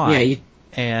 Why? Yeah.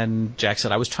 And Jack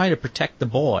said, I was trying to protect the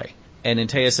boy. And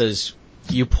Antaeus says,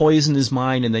 you poisoned his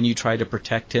mind and then you tried to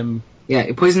protect him. Yeah,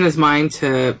 you poisoned his mind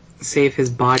to save his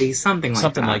body, something like that.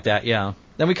 Something like that, yeah.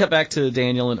 Then we cut back to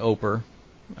Daniel and Oper,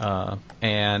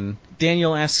 and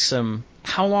Daniel asks him,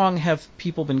 how long have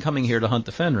people been coming here to hunt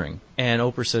the Fenring? And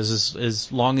Oper says,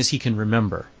 as long as he can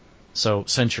remember. So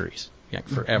centuries,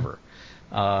 forever.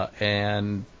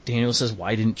 And Daniel says,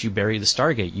 why didn't you bury the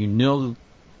Stargate? You know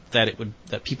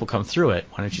that people come through it.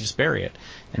 Why don't you just bury it?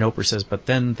 And Oper says, but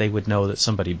then they would know that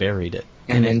somebody buried it.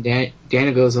 And then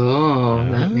Daniel goes,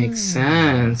 that makes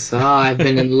sense. Oh, I've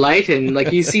been enlightened.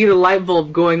 Like, you see the light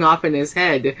bulb going off in his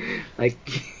head. Like,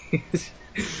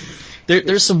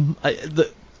 there's some...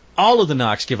 all of the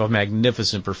Nox give a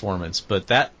magnificent performance, but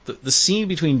the scene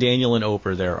between Daniel and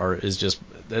Oper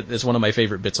is one of my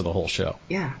favorite bits of the whole show.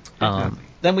 Yeah.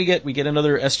 Then we get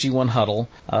another SG-1 huddle.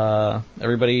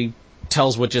 Everybody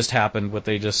tells what just happened, what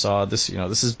they just saw. This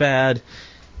is bad.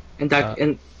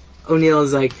 And O'Neill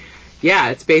is like, yeah,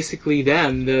 it's basically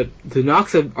them. The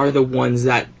Nox are the ones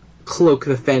that cloak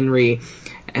the Fenri,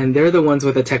 and they're the ones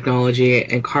with the technology.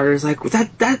 And Carter's like,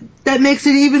 that makes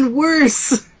it even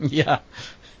worse. Yeah.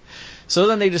 So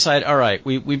then they decide, all right,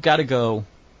 we've got to go.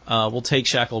 We'll take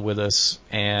Shackle with us,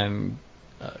 and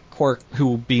Quark,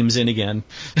 who beams in again.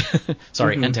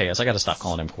 Sorry, Antaeus. I got to stop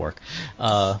calling him Quark.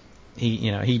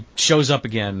 He shows up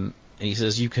again, and he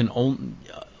says, you can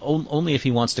only if he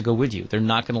wants to go with you. They're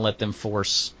not going to let them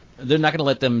They're not going to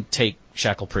let them take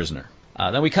Shackle prisoner.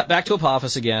 Then we cut back to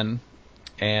Apophis again,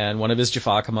 and one of his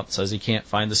Jaffa come up and says he can't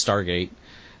find the Stargate,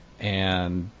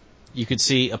 and you could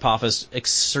see Apophis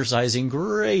exercising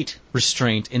great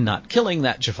restraint in not killing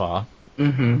that Jaffa.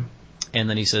 Mm-hmm. And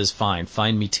then he says, fine,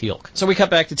 find me Teal'c. So we cut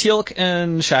back to Teal'c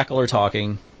and Shackle are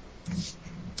talking.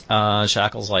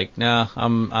 Shackle's like, nah,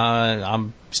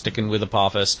 I'm sticking with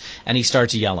Apophis, and he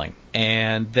starts yelling.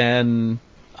 And then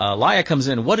Laia comes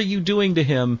in. What are you doing to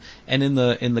him? And in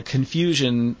the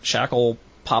confusion, Shackle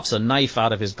pops a knife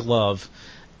out of his glove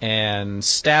and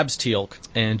stabs Teal'c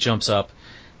and jumps up.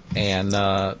 And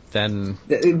then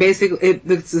Basically,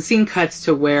 the scene cuts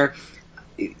to where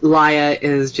Laia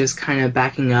is just kind of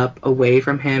backing up away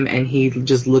from him, and he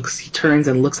turns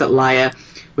and looks at Laia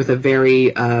with a very,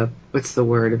 what's the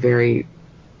word?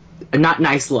 A not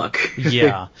nice look.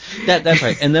 Yeah, that's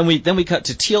right. And then we cut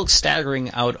to Teal'c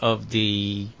staggering out of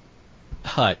the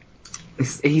hut.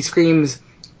 He screams,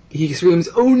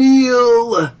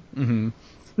 O'Neill! Mm-hmm.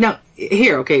 Now,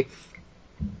 here, okay.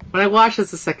 When I watched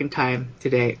this the second time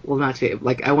today, well, not today,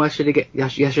 like I watched it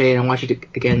yesterday and I watched it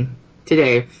again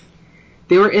today,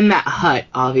 they were in that hut,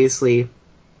 obviously,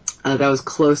 that was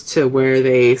close to where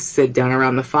they sit down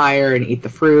around the fire and eat the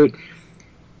fruit.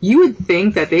 You would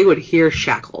think that they would hear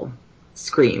Shackle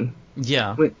scream.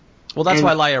 Yeah. Well, that's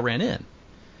why Laia ran in.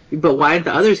 But why did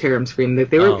the others hear him scream?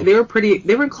 They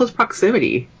were in close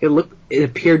proximity. It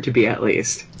appeared to be, at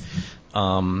least.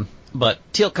 But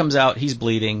Teal'c comes out, he's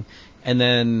bleeding, and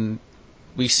then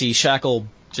we see Shackle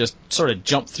just sort of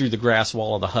jump through the grass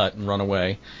wall of the hut and run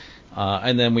away.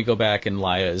 And then we go back and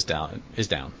Laia is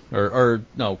down. Or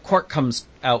no, Quark comes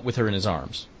out with her in his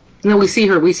arms. No, we see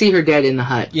her dead in the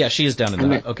hut. Yeah, she is down in the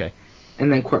hut. Okay. And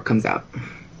then Quark comes out.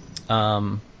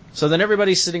 So then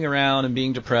everybody's sitting around and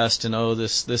being depressed and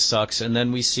this sucks. And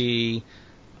then we see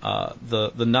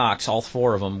the Nox, all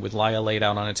four of them, with Laia laid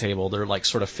out on a table. They're like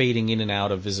sort of fading in and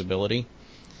out of visibility.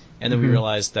 And then we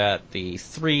realize that the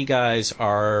three guys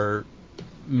are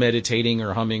meditating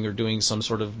or humming or doing some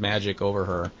sort of magic over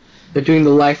her. They're doing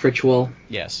the life ritual.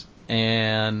 Yes.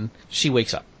 And she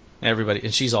wakes up.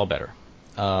 And she's all better.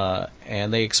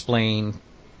 And they explain,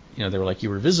 they were like,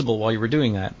 you were visible while you were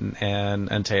doing that. And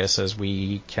Antaeus says,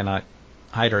 we cannot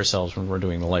hide ourselves when we're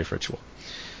doing the life ritual.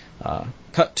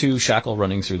 Cut to Shackle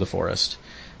running through the forest.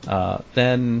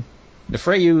 Then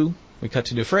Nefreyu, we cut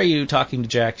to Nefreyu talking to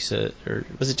Jack. Or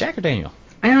was it Jack or Daniel?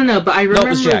 I don't know, but I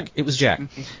remember... No, it was Jack.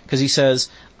 Because he says,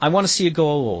 I want to see you go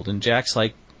old. And Jack's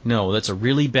like, no, that's a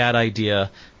really bad idea.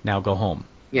 Now go home.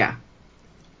 Yeah.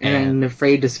 And then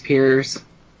Nefreyu disappears.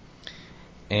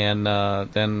 And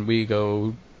then we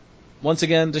go once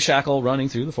again to Shackle running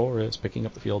through the forest, picking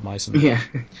up the field mice. Yeah.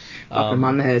 Pop him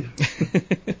on the head.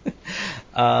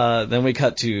 Then we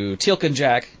cut to Teal'c and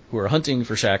Jack, who are hunting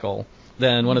for Shackle.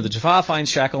 Then one of the Jaffa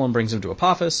finds Shackle and brings him to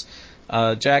Apophis.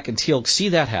 Jack and Teal'c see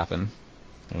that happen.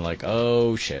 They're like,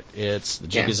 oh shit, the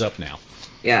jig is up now.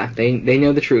 Yeah, they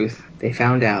know the truth. They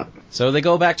found out. So they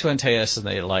go back to Antaeus and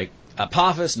they're like,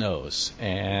 Apophis knows.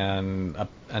 And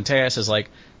Antaeus is like,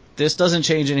 this doesn't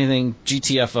change anything.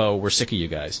 GTFO, we're sick of you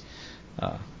guys.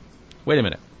 Wait a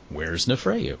minute. Where's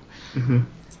Nefreyu?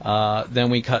 Mm-hmm. Then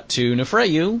we cut to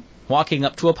Nefreyu walking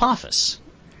up to Apophis.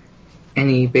 And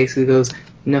he basically goes,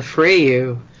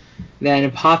 Nefreyu. Then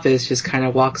Apophis just kind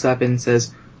of walks up and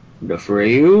says,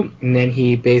 Nefreyu. And then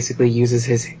he basically uses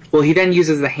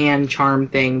the hand charm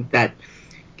thing that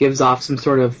gives off some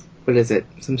sort of, what is it?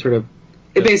 Some sort of,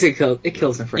 it basically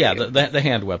kills Nefreyu. Yeah, the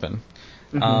hand weapon.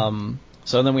 Mm-hmm.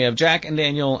 So then we have Jack and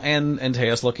Daniel and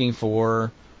Antaeus looking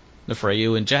for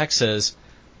Nefreyu, and Jack says,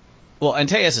 well,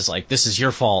 Antaeus is like, this is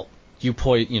your fault. You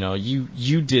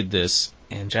did this.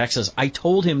 And Jack says, I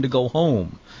told him to go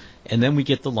home. And then we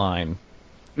get the line.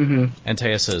 Mm-hmm.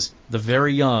 Antaeus says, the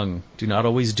very young do not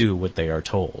always do what they are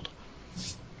told.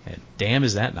 And damn,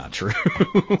 is that not true?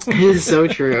 It is so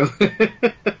true.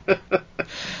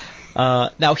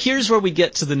 Now, here's where we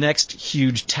get to the next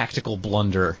huge tactical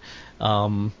blunder.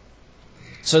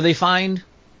 So they find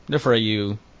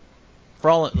Nefreyu,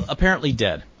 apparently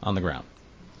dead, on the ground.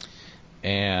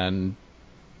 And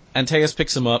Antaeus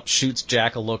picks him up, shoots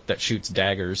Jack a look that shoots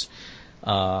daggers,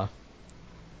 and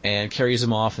carries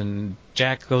him off, and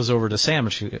Jack goes over to Sam,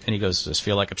 and he goes, does this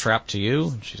feel like a trap to you?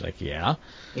 And she's like, yeah.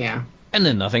 Yeah. And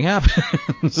then nothing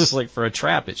happens. Just like for a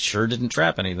trap, it sure didn't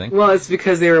trap anything. Well, it's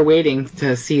because they were waiting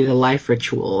to see the life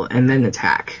ritual and then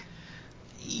attack.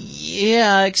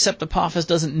 Yeah, except Apophis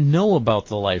doesn't know about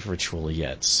the life ritual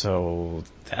yet, so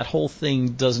that whole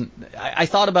thing doesn't... I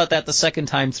thought about that the second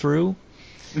time through,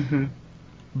 mm-hmm.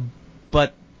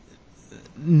 but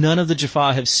none of the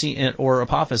Jaffa have seen, or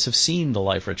Apophis have seen the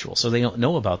life ritual, so they don't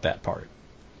know about that part.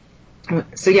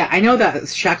 So yeah, I know that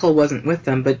Shackle wasn't with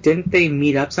them, but didn't they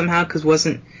meet up somehow? Because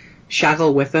wasn't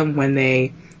Shackle with them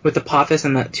with Apophis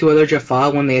and the two other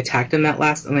Jaffa when they attacked him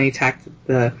when they attacked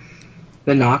the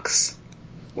Nox?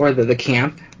 Or the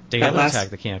camp? They haven't attacked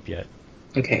the camp yet.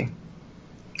 Okay.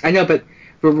 I know, but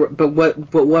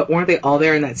what weren't they all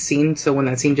there in that scene? So when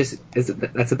that scene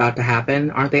that's about to happen,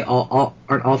 aren't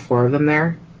all four of them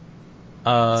there?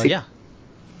 Yeah.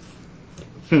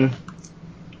 I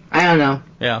don't know.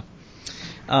 Yeah.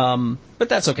 But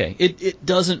that's okay. It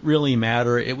doesn't really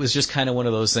matter. It was just kind of one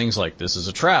of those things like, this is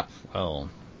a trap. Well,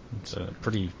 It's a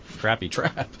pretty crappy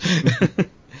trap.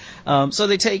 So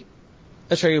they take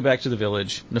Atreyu back to the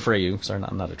village. Nefreyu. Sorry,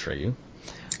 not Atreyu.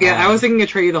 Yeah, I was thinking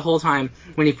Atreyu the whole time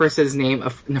when he first said his name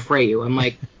of Nefreyu. I'm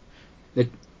like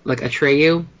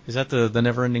Atreyu? Is that the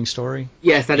never-ending story?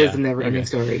 Yes, that is the never-ending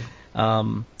story.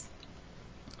 So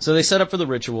they set up for the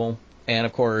ritual, and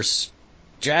of course,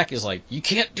 Jack is like, you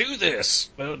can't do this!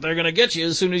 They're going to get you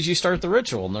as soon as you start the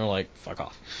ritual. And they're like, fuck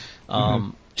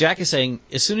off. Jack is saying,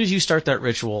 as soon as you start that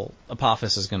ritual,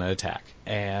 Apophis is going to attack.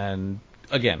 And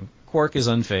again, Quark is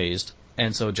unfazed,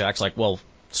 and so Jack's like, well,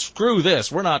 screw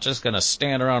this. We're not just going to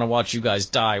stand around and watch you guys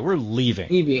die. We're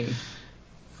leaving.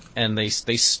 And they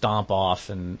stomp off,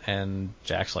 and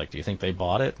Jack's like, do you think they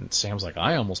bought it? And Sam's like,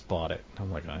 I almost bought it.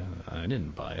 I'm like, I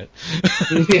didn't buy it.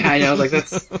 Yeah, I know. Like,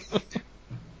 that's...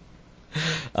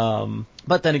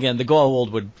 But then again, the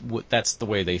Goa'uld would that's the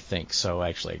way they think, so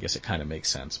actually I guess it kind of makes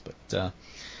sense. But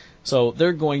so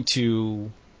they're going to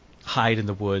hide in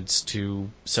the woods to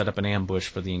set up an ambush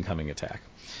for the incoming attack.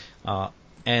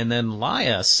 And then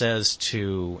Laia says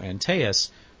to Antaeus,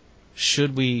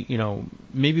 should we,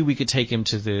 maybe we could take him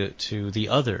to the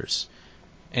others.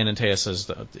 And Antaeus says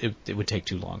that it would take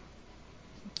too long.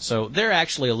 So they're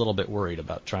actually a little bit worried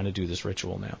about trying to do this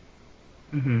ritual now.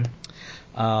 Mm-hmm.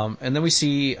 And then we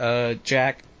see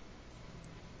Jack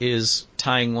is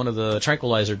tying one of the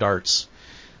tranquilizer darts,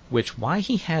 which why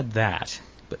he had that,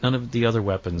 but none of the other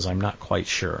weapons, I'm not quite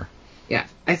sure. Yeah,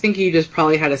 I think he just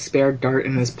probably had a spare dart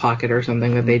in his pocket or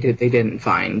something that they didn't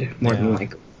find, more than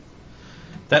likely.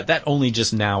 That only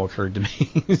just now occurred to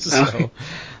me. So,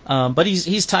 but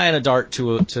he's tying a dart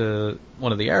to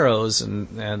one of the arrows,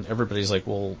 and everybody's like,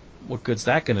 well, what good's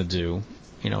that going to do?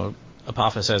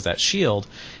 Apophis has that shield,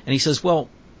 and he says, well,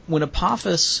 when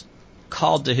Apophis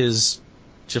called to his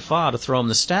Jaffa to throw him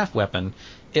the staff weapon,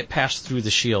 it passed through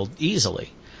the shield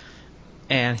easily.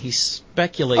 And he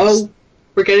speculates... Oh,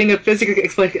 we're getting a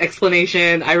physics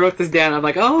explanation. I wrote this down. I'm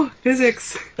like, oh,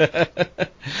 physics.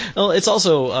 Well, it's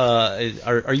also...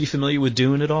 are you familiar with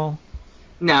Dune at all?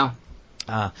 No.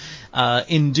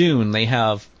 In Dune, they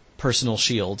have personal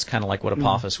shields, kind of like what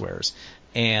Apophis wears.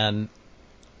 And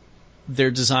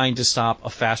they're designed to stop a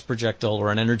fast projectile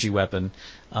or an energy weapon,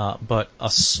 but a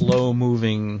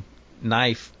slow-moving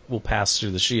knife will pass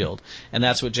through the shield. And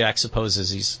that's what Jack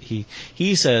supposes.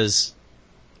 He says,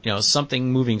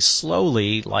 something moving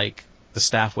slowly, like the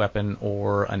staff weapon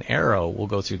or an arrow, will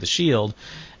go through the shield.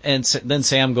 And then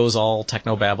Sam goes all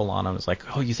technobabble on him. It's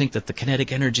like, oh, you think that the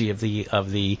kinetic energy of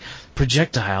the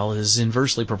projectile is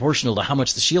inversely proportional to how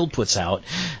much the shield puts out?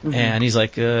 Mm-hmm. And he's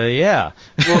like, yeah.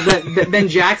 Well, then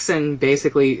Jackson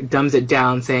basically dumbs it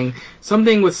down, saying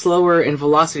something with slower in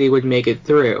velocity would make it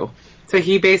through. So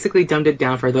he basically dumbed it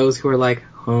down for those who are like,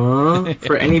 huh?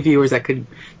 For any viewers that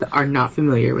are not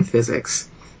familiar with physics.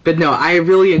 But no, I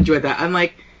really enjoyed that. I'm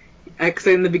like, because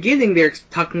in the beginning they're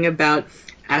talking about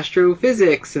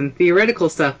astrophysics and theoretical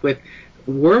stuff with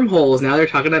wormholes. Now they're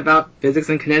talking about physics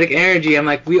and kinetic energy. I'm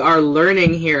like, we are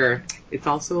learning here. It's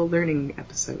also a learning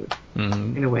episode,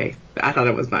 in a way. But I thought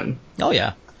it was fun. Oh,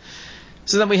 yeah.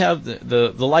 So then we have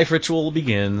the life ritual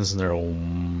begins, and they're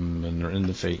in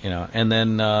the fate, and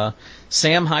then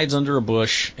Sam hides under a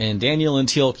bush, and Daniel and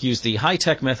Teal'c use the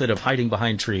high-tech method of hiding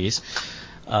behind trees.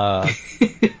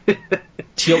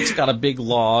 Teal'c's got a big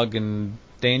log, and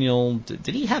Daniel,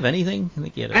 did he have anything? I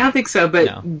think he had I don't think so,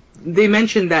 but they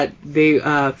mentioned that they,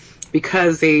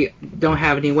 because they don't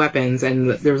have any weapons,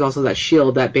 and there was also that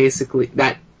shield, that basically,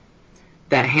 that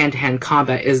hand-to-hand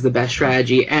combat is the best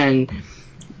strategy, and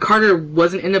Carter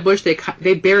wasn't in the bush.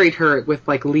 They buried her with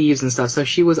like leaves and stuff, so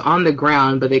she was on the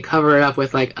ground, but they covered it up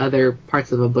with like other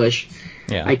parts of a bush,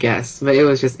 I guess. But it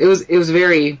was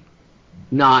very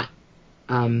not,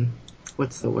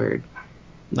 what's the word?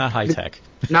 Not high tech.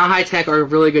 Not high tech or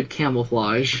really good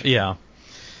camouflage. Yeah.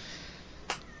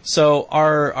 So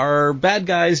our bad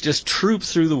guys just troop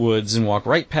through the woods and walk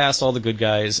right past all the good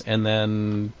guys, and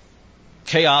then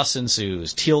chaos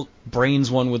ensues. Teal'c brains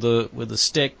one with a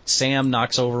stick. Sam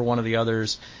knocks over one of the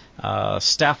others.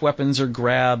 Staff weapons are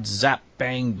grabbed. Zap,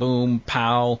 bang, boom,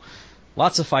 pow.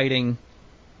 Lots of fighting.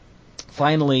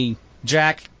 Finally,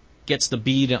 Jack gets the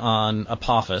bead on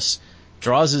Apophis,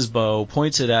 draws his bow,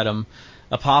 points it at him.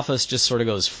 Apophis just sort of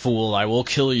goes, "Fool, I will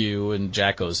kill you," and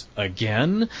Jack goes,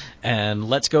 "Again?" and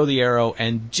lets go the arrow,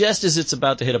 and just as it's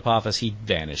about to hit Apophis, he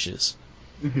vanishes.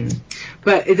 Mm-hmm.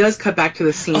 But it does cut back to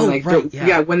the scene,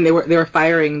 when they were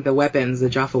firing the weapons, the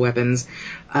Jaffa weapons.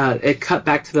 It cut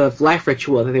back to the life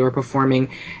ritual that they were performing,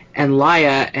 and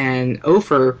Laia and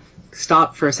Ophir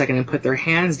stopped for a second and put their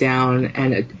hands down,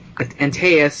 and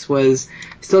Antaeus was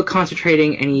still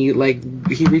concentrating, and he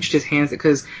reached his hands,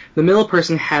 because the middle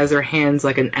person has their hands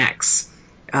like an X,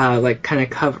 like kind of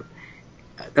cover.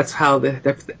 That's how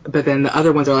but then the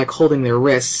other ones are like holding their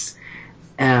wrists,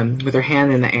 with their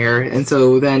hand in the air, and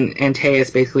so then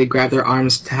Antaeus basically grabbed their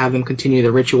arms to have them continue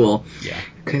the ritual. Yeah.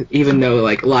 Even though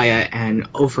like Laia and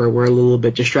Ophir were a little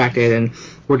bit distracted, and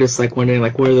we're just like wondering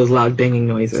like what are those loud banging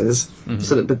noises.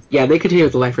 So but yeah, they continue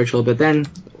with the life ritual, but then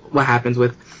what happens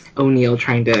with O'Neill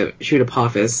trying to shoot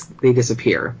Apophis? They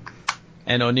disappear.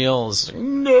 And O'Neill's like,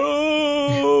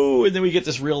 no! And then we get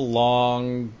this real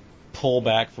long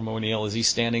pullback from O'Neill as he's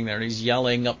standing there and he's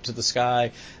yelling up to the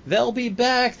sky, "They'll be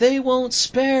back! They won't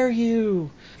spare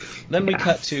you!" Then we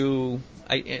cut to,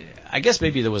 I guess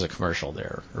maybe there was a commercial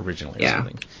there originally or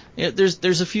something.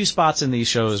 There's a few spots in these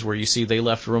shows where you see they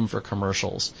left room for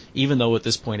commercials, even though at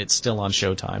this point it's still on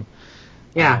Showtime.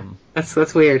 Yeah,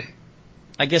 that's weird.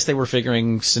 I guess they were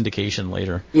figuring syndication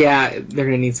later. Yeah, they're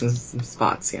going to need some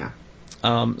spots, yeah.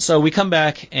 So we come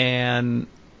back, and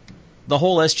the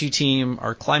whole SG team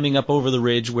are climbing up over the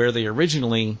ridge where they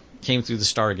originally came through the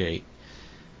Stargate.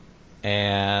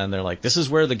 And they're like, this is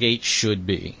where the gate should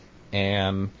be.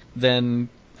 And then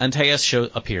Antaeus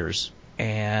appears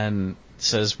and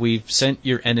says, "We've sent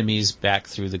your enemies back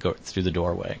through the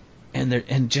doorway."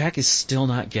 And Jack is still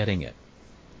not getting it.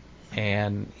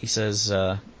 And he says,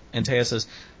 Antaeus says,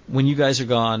 "When you guys are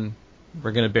gone,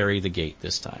 we're going to bury the gate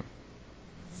this time."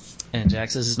 And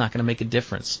Jack says it's not going to make a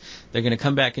difference. They're going to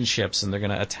come back in ships and they're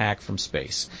going to attack from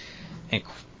space. And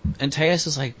Antaeus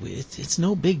is like, it's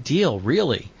no big deal,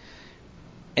 really.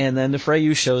 And then the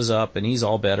Freyu shows up and he's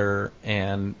all better.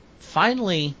 And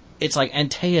finally, it's like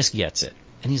Antaeus gets it.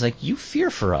 And he's like, "You fear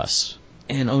for us."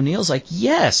 And O'Neill's like,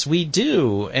 "Yes, we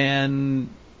do." And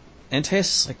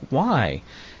Antaeus is like, "Why?"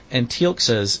 And Teal'c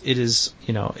says,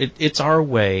 it's our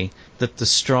way that the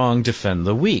strong defend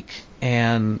the weak.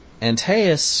 And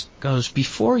Antaeus goes,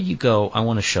 "Before you go, I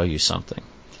want to show you something."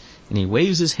 And he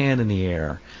waves his hand in the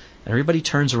air, and everybody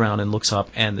turns around and looks up,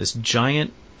 and this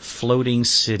giant floating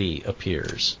city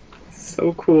appears.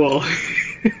 So cool.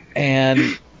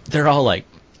 And they're all like,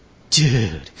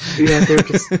 "Dude." Yeah, they're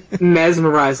just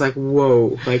mesmerized, like,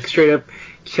 whoa. Like, straight up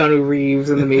Keanu Reeves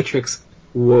in The Matrix,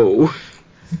 whoa.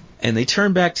 And they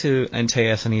turn back to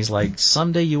Antaeus, and he's like,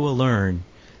 "Someday you will learn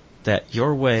that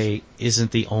your way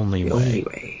isn't the only way." The only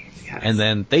way, yes. And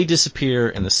then they disappear,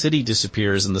 and the city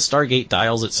disappears, and the Stargate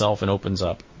dials itself and opens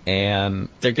up. And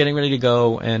they're getting ready to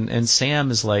go, and Sam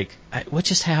is like, "What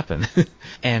just happened?"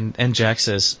 and Jack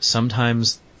says,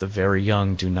 "Sometimes the very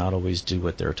young do not always do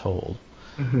what they're told."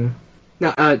 Mm-hmm.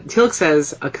 Now, Teal'c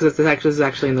says, because this is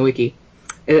actually in the wiki,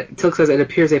 Teal'c says, "It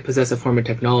appears they possess a form of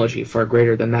technology far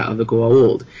greater than that of the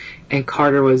Goa'uld." And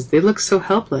Carter was, "They look so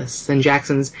helpless." And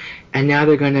Jackson's, "And now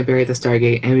they're going to bury the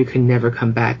Stargate, and we could never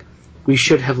come back. We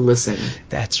should have listened."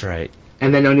 That's right.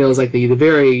 And then O'Neill's like, the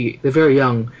very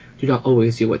young do not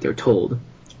always do what they're told.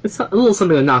 It's a little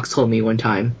something that Knox told me one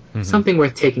time. Mm-hmm. Something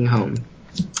worth taking home.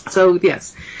 So,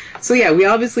 yes. So, yeah, we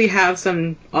obviously have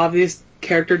some obvious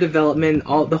character development.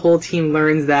 The whole team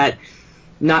learns that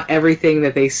not everything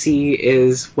that they see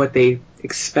is what they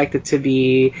expect it to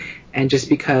be, and just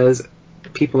because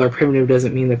people are primitive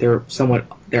doesn't mean that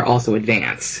they're also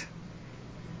advanced.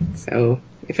 So,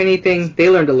 if anything, they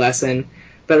learned a lesson,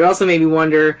 but it also made me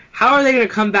wonder, how are they going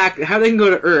to come back, how are they going to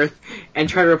go to Earth and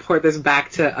try to report this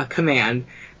back to a command?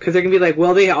 Because they're going to be like,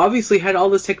 well, they obviously had all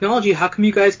this technology, how come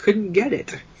you guys couldn't get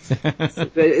it?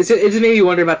 It just made me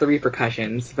wonder about the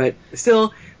repercussions, but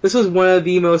still, this was one of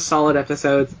the most solid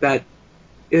episodes that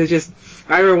it was just,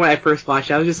 I remember when I first watched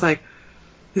it, I was just like,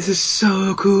 this is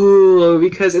so cool,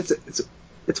 because it's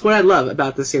what I love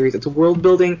about the series. It's world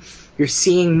building. You're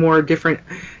seeing more different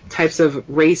types of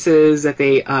races that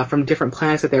they, from different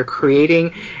planets that they're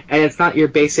creating, and it's not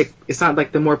it's not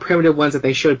like the more primitive ones that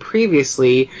they showed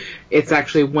previously. It's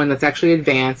actually one that's actually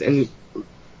advanced and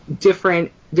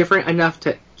different enough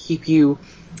to keep you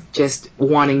just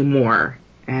wanting more.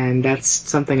 And that's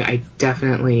something I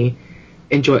definitely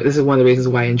enjoy. This is one of the reasons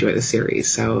why I enjoy the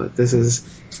series. So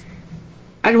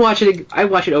I'd watch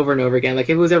it over and over again. Like,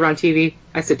 if it was ever on TV,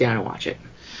 I'd sit down and watch it.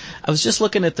 I was just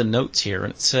looking at the notes here,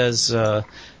 and it says,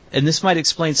 and this might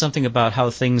explain something about how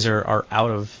things are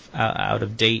out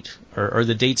of date, or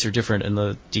the dates are different in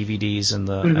the DVDs and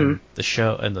the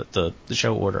show and the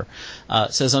show order.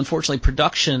 It says, unfortunately,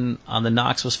 production on the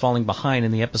Nox was falling behind,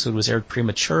 and the episode was aired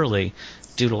prematurely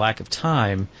due to lack of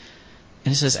time.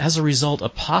 And it says, as a result,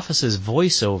 Apophis's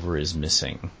voiceover is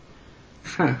missing.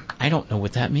 Huh. I don't know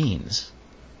what that means.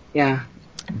 Yeah.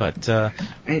 But, down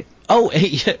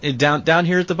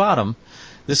here at the bottom,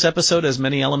 this episode has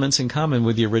many elements in common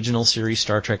with the original series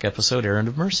Star Trek episode Errand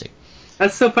of Mercy.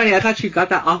 That's so funny. I thought you got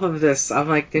that off of this. I'm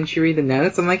like, didn't you read the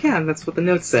notes? I'm like, yeah, that's what the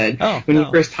notes said when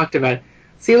you first talked about it.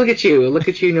 See, look at you,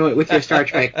 with your Star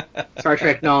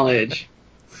Trek knowledge.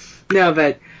 No,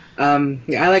 but I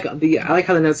like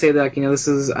how the notes say that this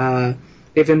is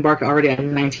they've embarked already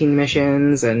on 19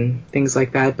 missions and things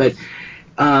like that. But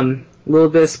a little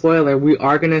bit of spoiler, we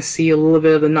are going to see a little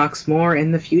bit of the Nox more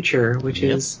in the future, which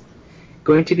is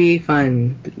going to be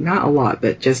fun. Not a lot,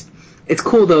 but just it's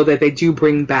cool though that they do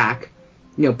bring back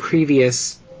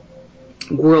previous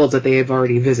worlds that they have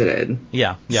already visited.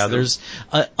 Yeah. So. There's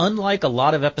unlike a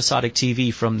lot of episodic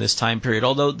TV from this time period.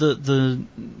 Although the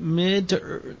mid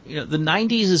to, the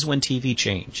 90s is when TV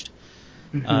changed.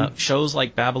 Mm-hmm. Shows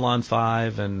like Babylon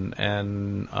 5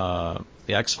 and the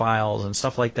X-Files and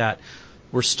stuff like that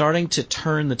were starting to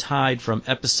turn the tide from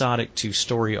episodic to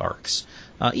story arcs.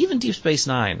 Even Deep Space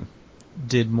Nine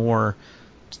did more,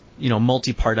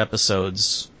 multi-part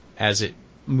episodes as it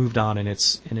moved on in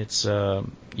its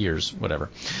years, whatever.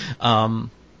 And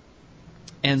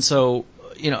so,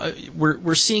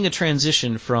 we're seeing a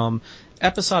transition from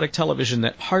episodic television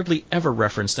that hardly ever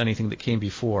referenced anything that came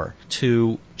before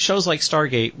to shows like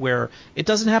Stargate, where it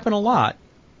doesn't happen a lot,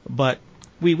 but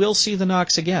we will see the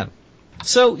Nox again.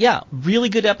 So yeah, really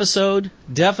good episode.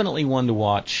 Definitely one to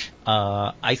watch.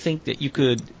 I think that you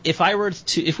could, if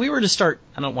we were to start,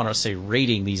 I don't want to say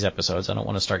rating these episodes. I don't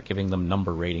want to start giving them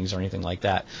number ratings or anything like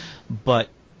that. But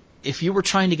if you were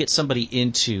trying to get somebody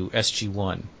into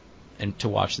SG-1 and to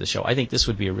watch the show, I think this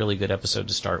would be a really good episode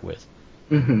to start with.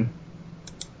 Mm-hmm.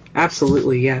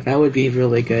 Absolutely, yeah, that would be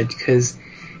really good because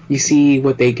you see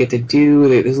what they get to do.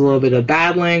 There's a little bit of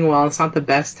battling. While it's not the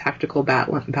best tactical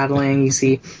battling, you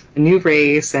see a new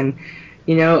race, and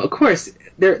of course,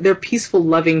 they're peaceful,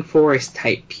 loving forest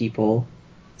type people.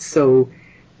 So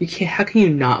how can you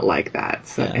not like that?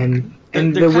 So, yeah. and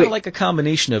they're kind of like a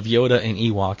combination of Yoda and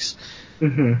Ewoks.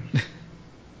 Mm-hmm.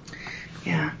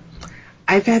 Yeah.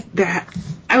 I bet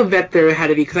there had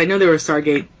to be, because I know there were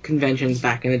Stargate conventions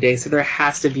back in the day, so there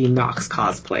has to be Nox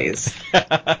cosplays.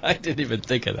 I didn't even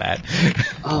think of that.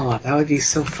 Oh, that would be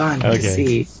so fun to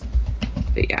see.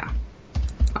 But yeah,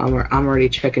 I'm already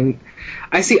checking.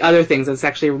 I see other things that's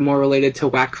actually more related to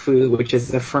Wakfu, which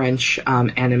is a French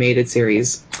animated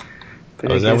series.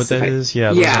 But is that what that is?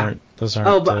 Yeah, those aren't.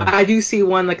 Oh, but I do see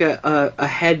one like a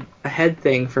head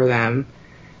thing for them.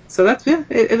 So that's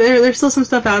there's still some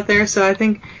stuff out there. So I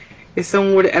think if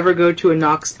someone would ever go to a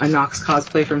Nox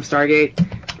cosplay from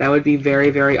Stargate, that would be very,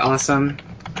 very awesome.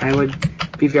 I would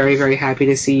be very, very happy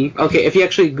to see. Okay, if you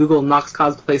actually Google Nox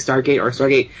cosplay Stargate or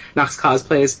Stargate Nox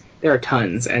cosplays, there are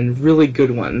tons and really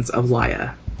good ones of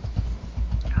Leia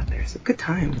out there. So good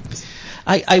times.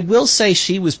 I will say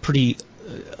she was pretty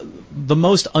the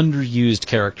most underused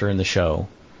character in the show.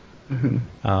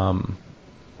 Mm-hmm.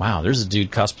 Wow, there's a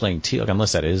dude cosplaying Teal'c,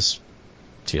 unless that is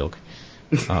Teal'c.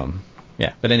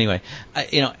 Yeah, but anyway,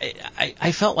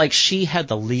 I felt like she had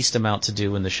the least amount to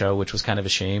do in the show, which was kind of a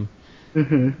shame.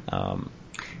 Mm-hmm.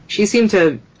 She seemed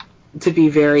to be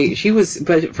very. She was,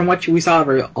 but from what we saw of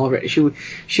her already, she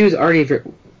was already very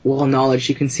well knowledge.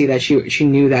 You can see that she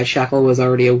knew that Shackle was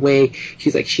already awake.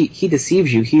 She's like, he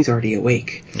deceives you. He's already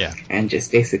awake. Yeah, and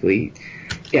just basically,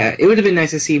 yeah, it would have been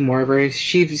nice to see more of her.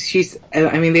 She's.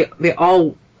 I mean, they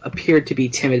all appeared to be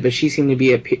timid, but she seemed to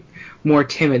be more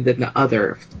timid than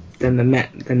the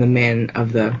men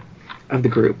of the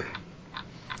group.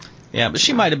 Yeah, but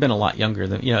she might have been a lot younger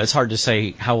than, it's hard to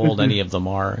say how old any of them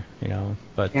are,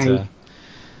 but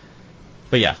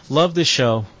yeah, love this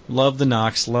show, love the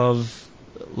Nox,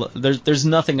 there's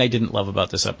nothing I didn't love about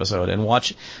this episode,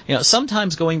 and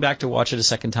sometimes going back to watch it a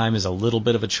second time is a little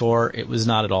bit of a chore. It was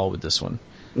not at all with this one.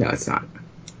 No, it's not.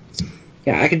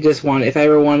 Yeah, I could just if I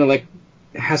ever want to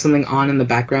have something on in the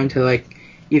background to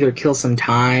either kill some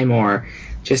time or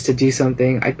just to do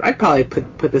something, I'd probably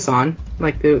put this on.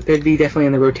 There'd be definitely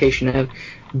in the rotation of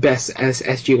best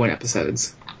SG-1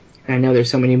 episodes. And I know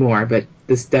there's so many more, but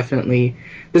this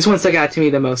one stuck out to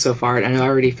me the most so far, and I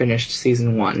already finished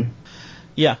season 1.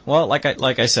 Yeah, well, like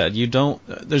I said, I don't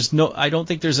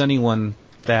think there's anyone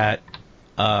that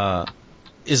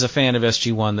is a fan of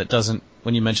SG-1 that doesn't,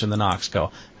 when you mention the Nox,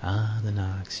 go, the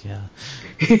Nox, yeah.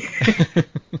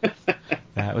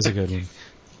 That was a good one.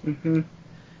 Mm-hmm.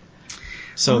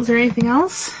 So, is there anything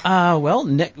else?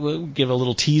 We'll give a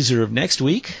little teaser of next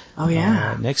week. Oh,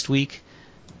 yeah. Next week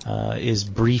is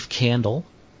Brief Candle.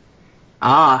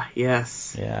 Ah,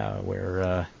 yes. Yeah,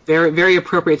 where... very, very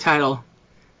appropriate title.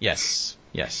 Yes.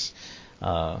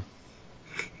 Oh,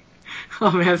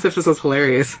 man, this episode was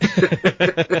hilarious.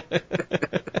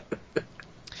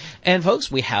 And,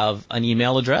 folks, we have an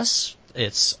email address.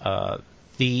 It's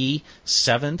the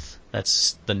 7th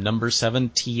That's the number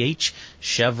 7th,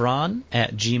 Chevron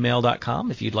at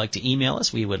gmail.com. If you'd like to email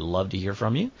us, we would love to hear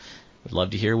from you. We'd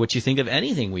love to hear what you think of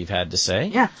anything we've had to say.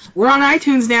 Yeah, we're on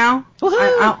iTunes now.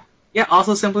 Woohoo! Yeah,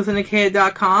 also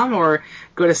simplysyndicated.com, or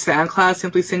go to SoundCloud,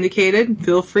 Simply Syndicated.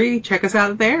 Feel free, check us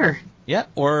out there. Yeah,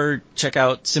 or check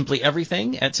out Simply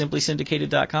Everything at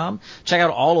simplysyndicated.com. Check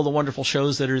out all of the wonderful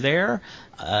shows that are there.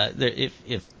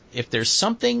 If there's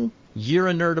something you're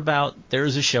a nerd about,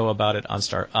 there's a show about it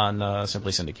on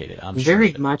Simply Syndicated. I'm sure.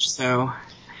 Very much so.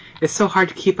 It's so hard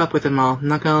to keep up with them all, I'm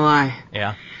not gonna lie.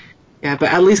 Yeah. Yeah,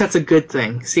 but at least that's a good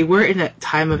thing. See, we're in a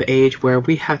time of age where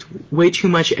we have way too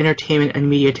much entertainment and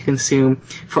media to consume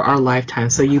for our lifetime,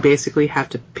 so you basically have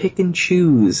to pick and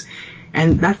choose.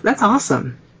 And that's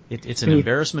awesome. It's an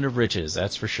embarrassment of riches,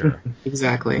 that's for sure.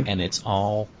 Exactly. And it's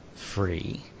all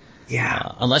free.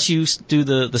 Yeah. Unless you do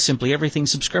the Simply Everything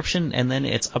subscription, and then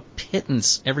it's a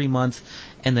pittance every month,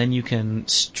 and then you can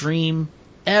stream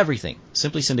everything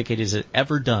Simply Syndicated has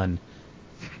ever done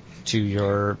to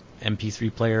your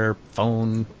MP3 player,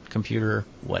 phone, computer,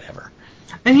 whatever.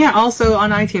 And yeah, also on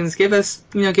iTunes, give us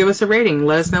a rating.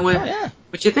 Let us know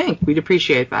what you think. We'd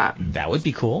appreciate that. That would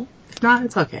be cool. If not,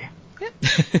 it's okay. Yeah.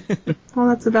 Well,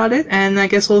 that's about it. And I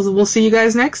guess we'll see you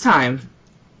guys next time.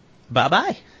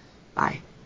 Bye-bye. Bye.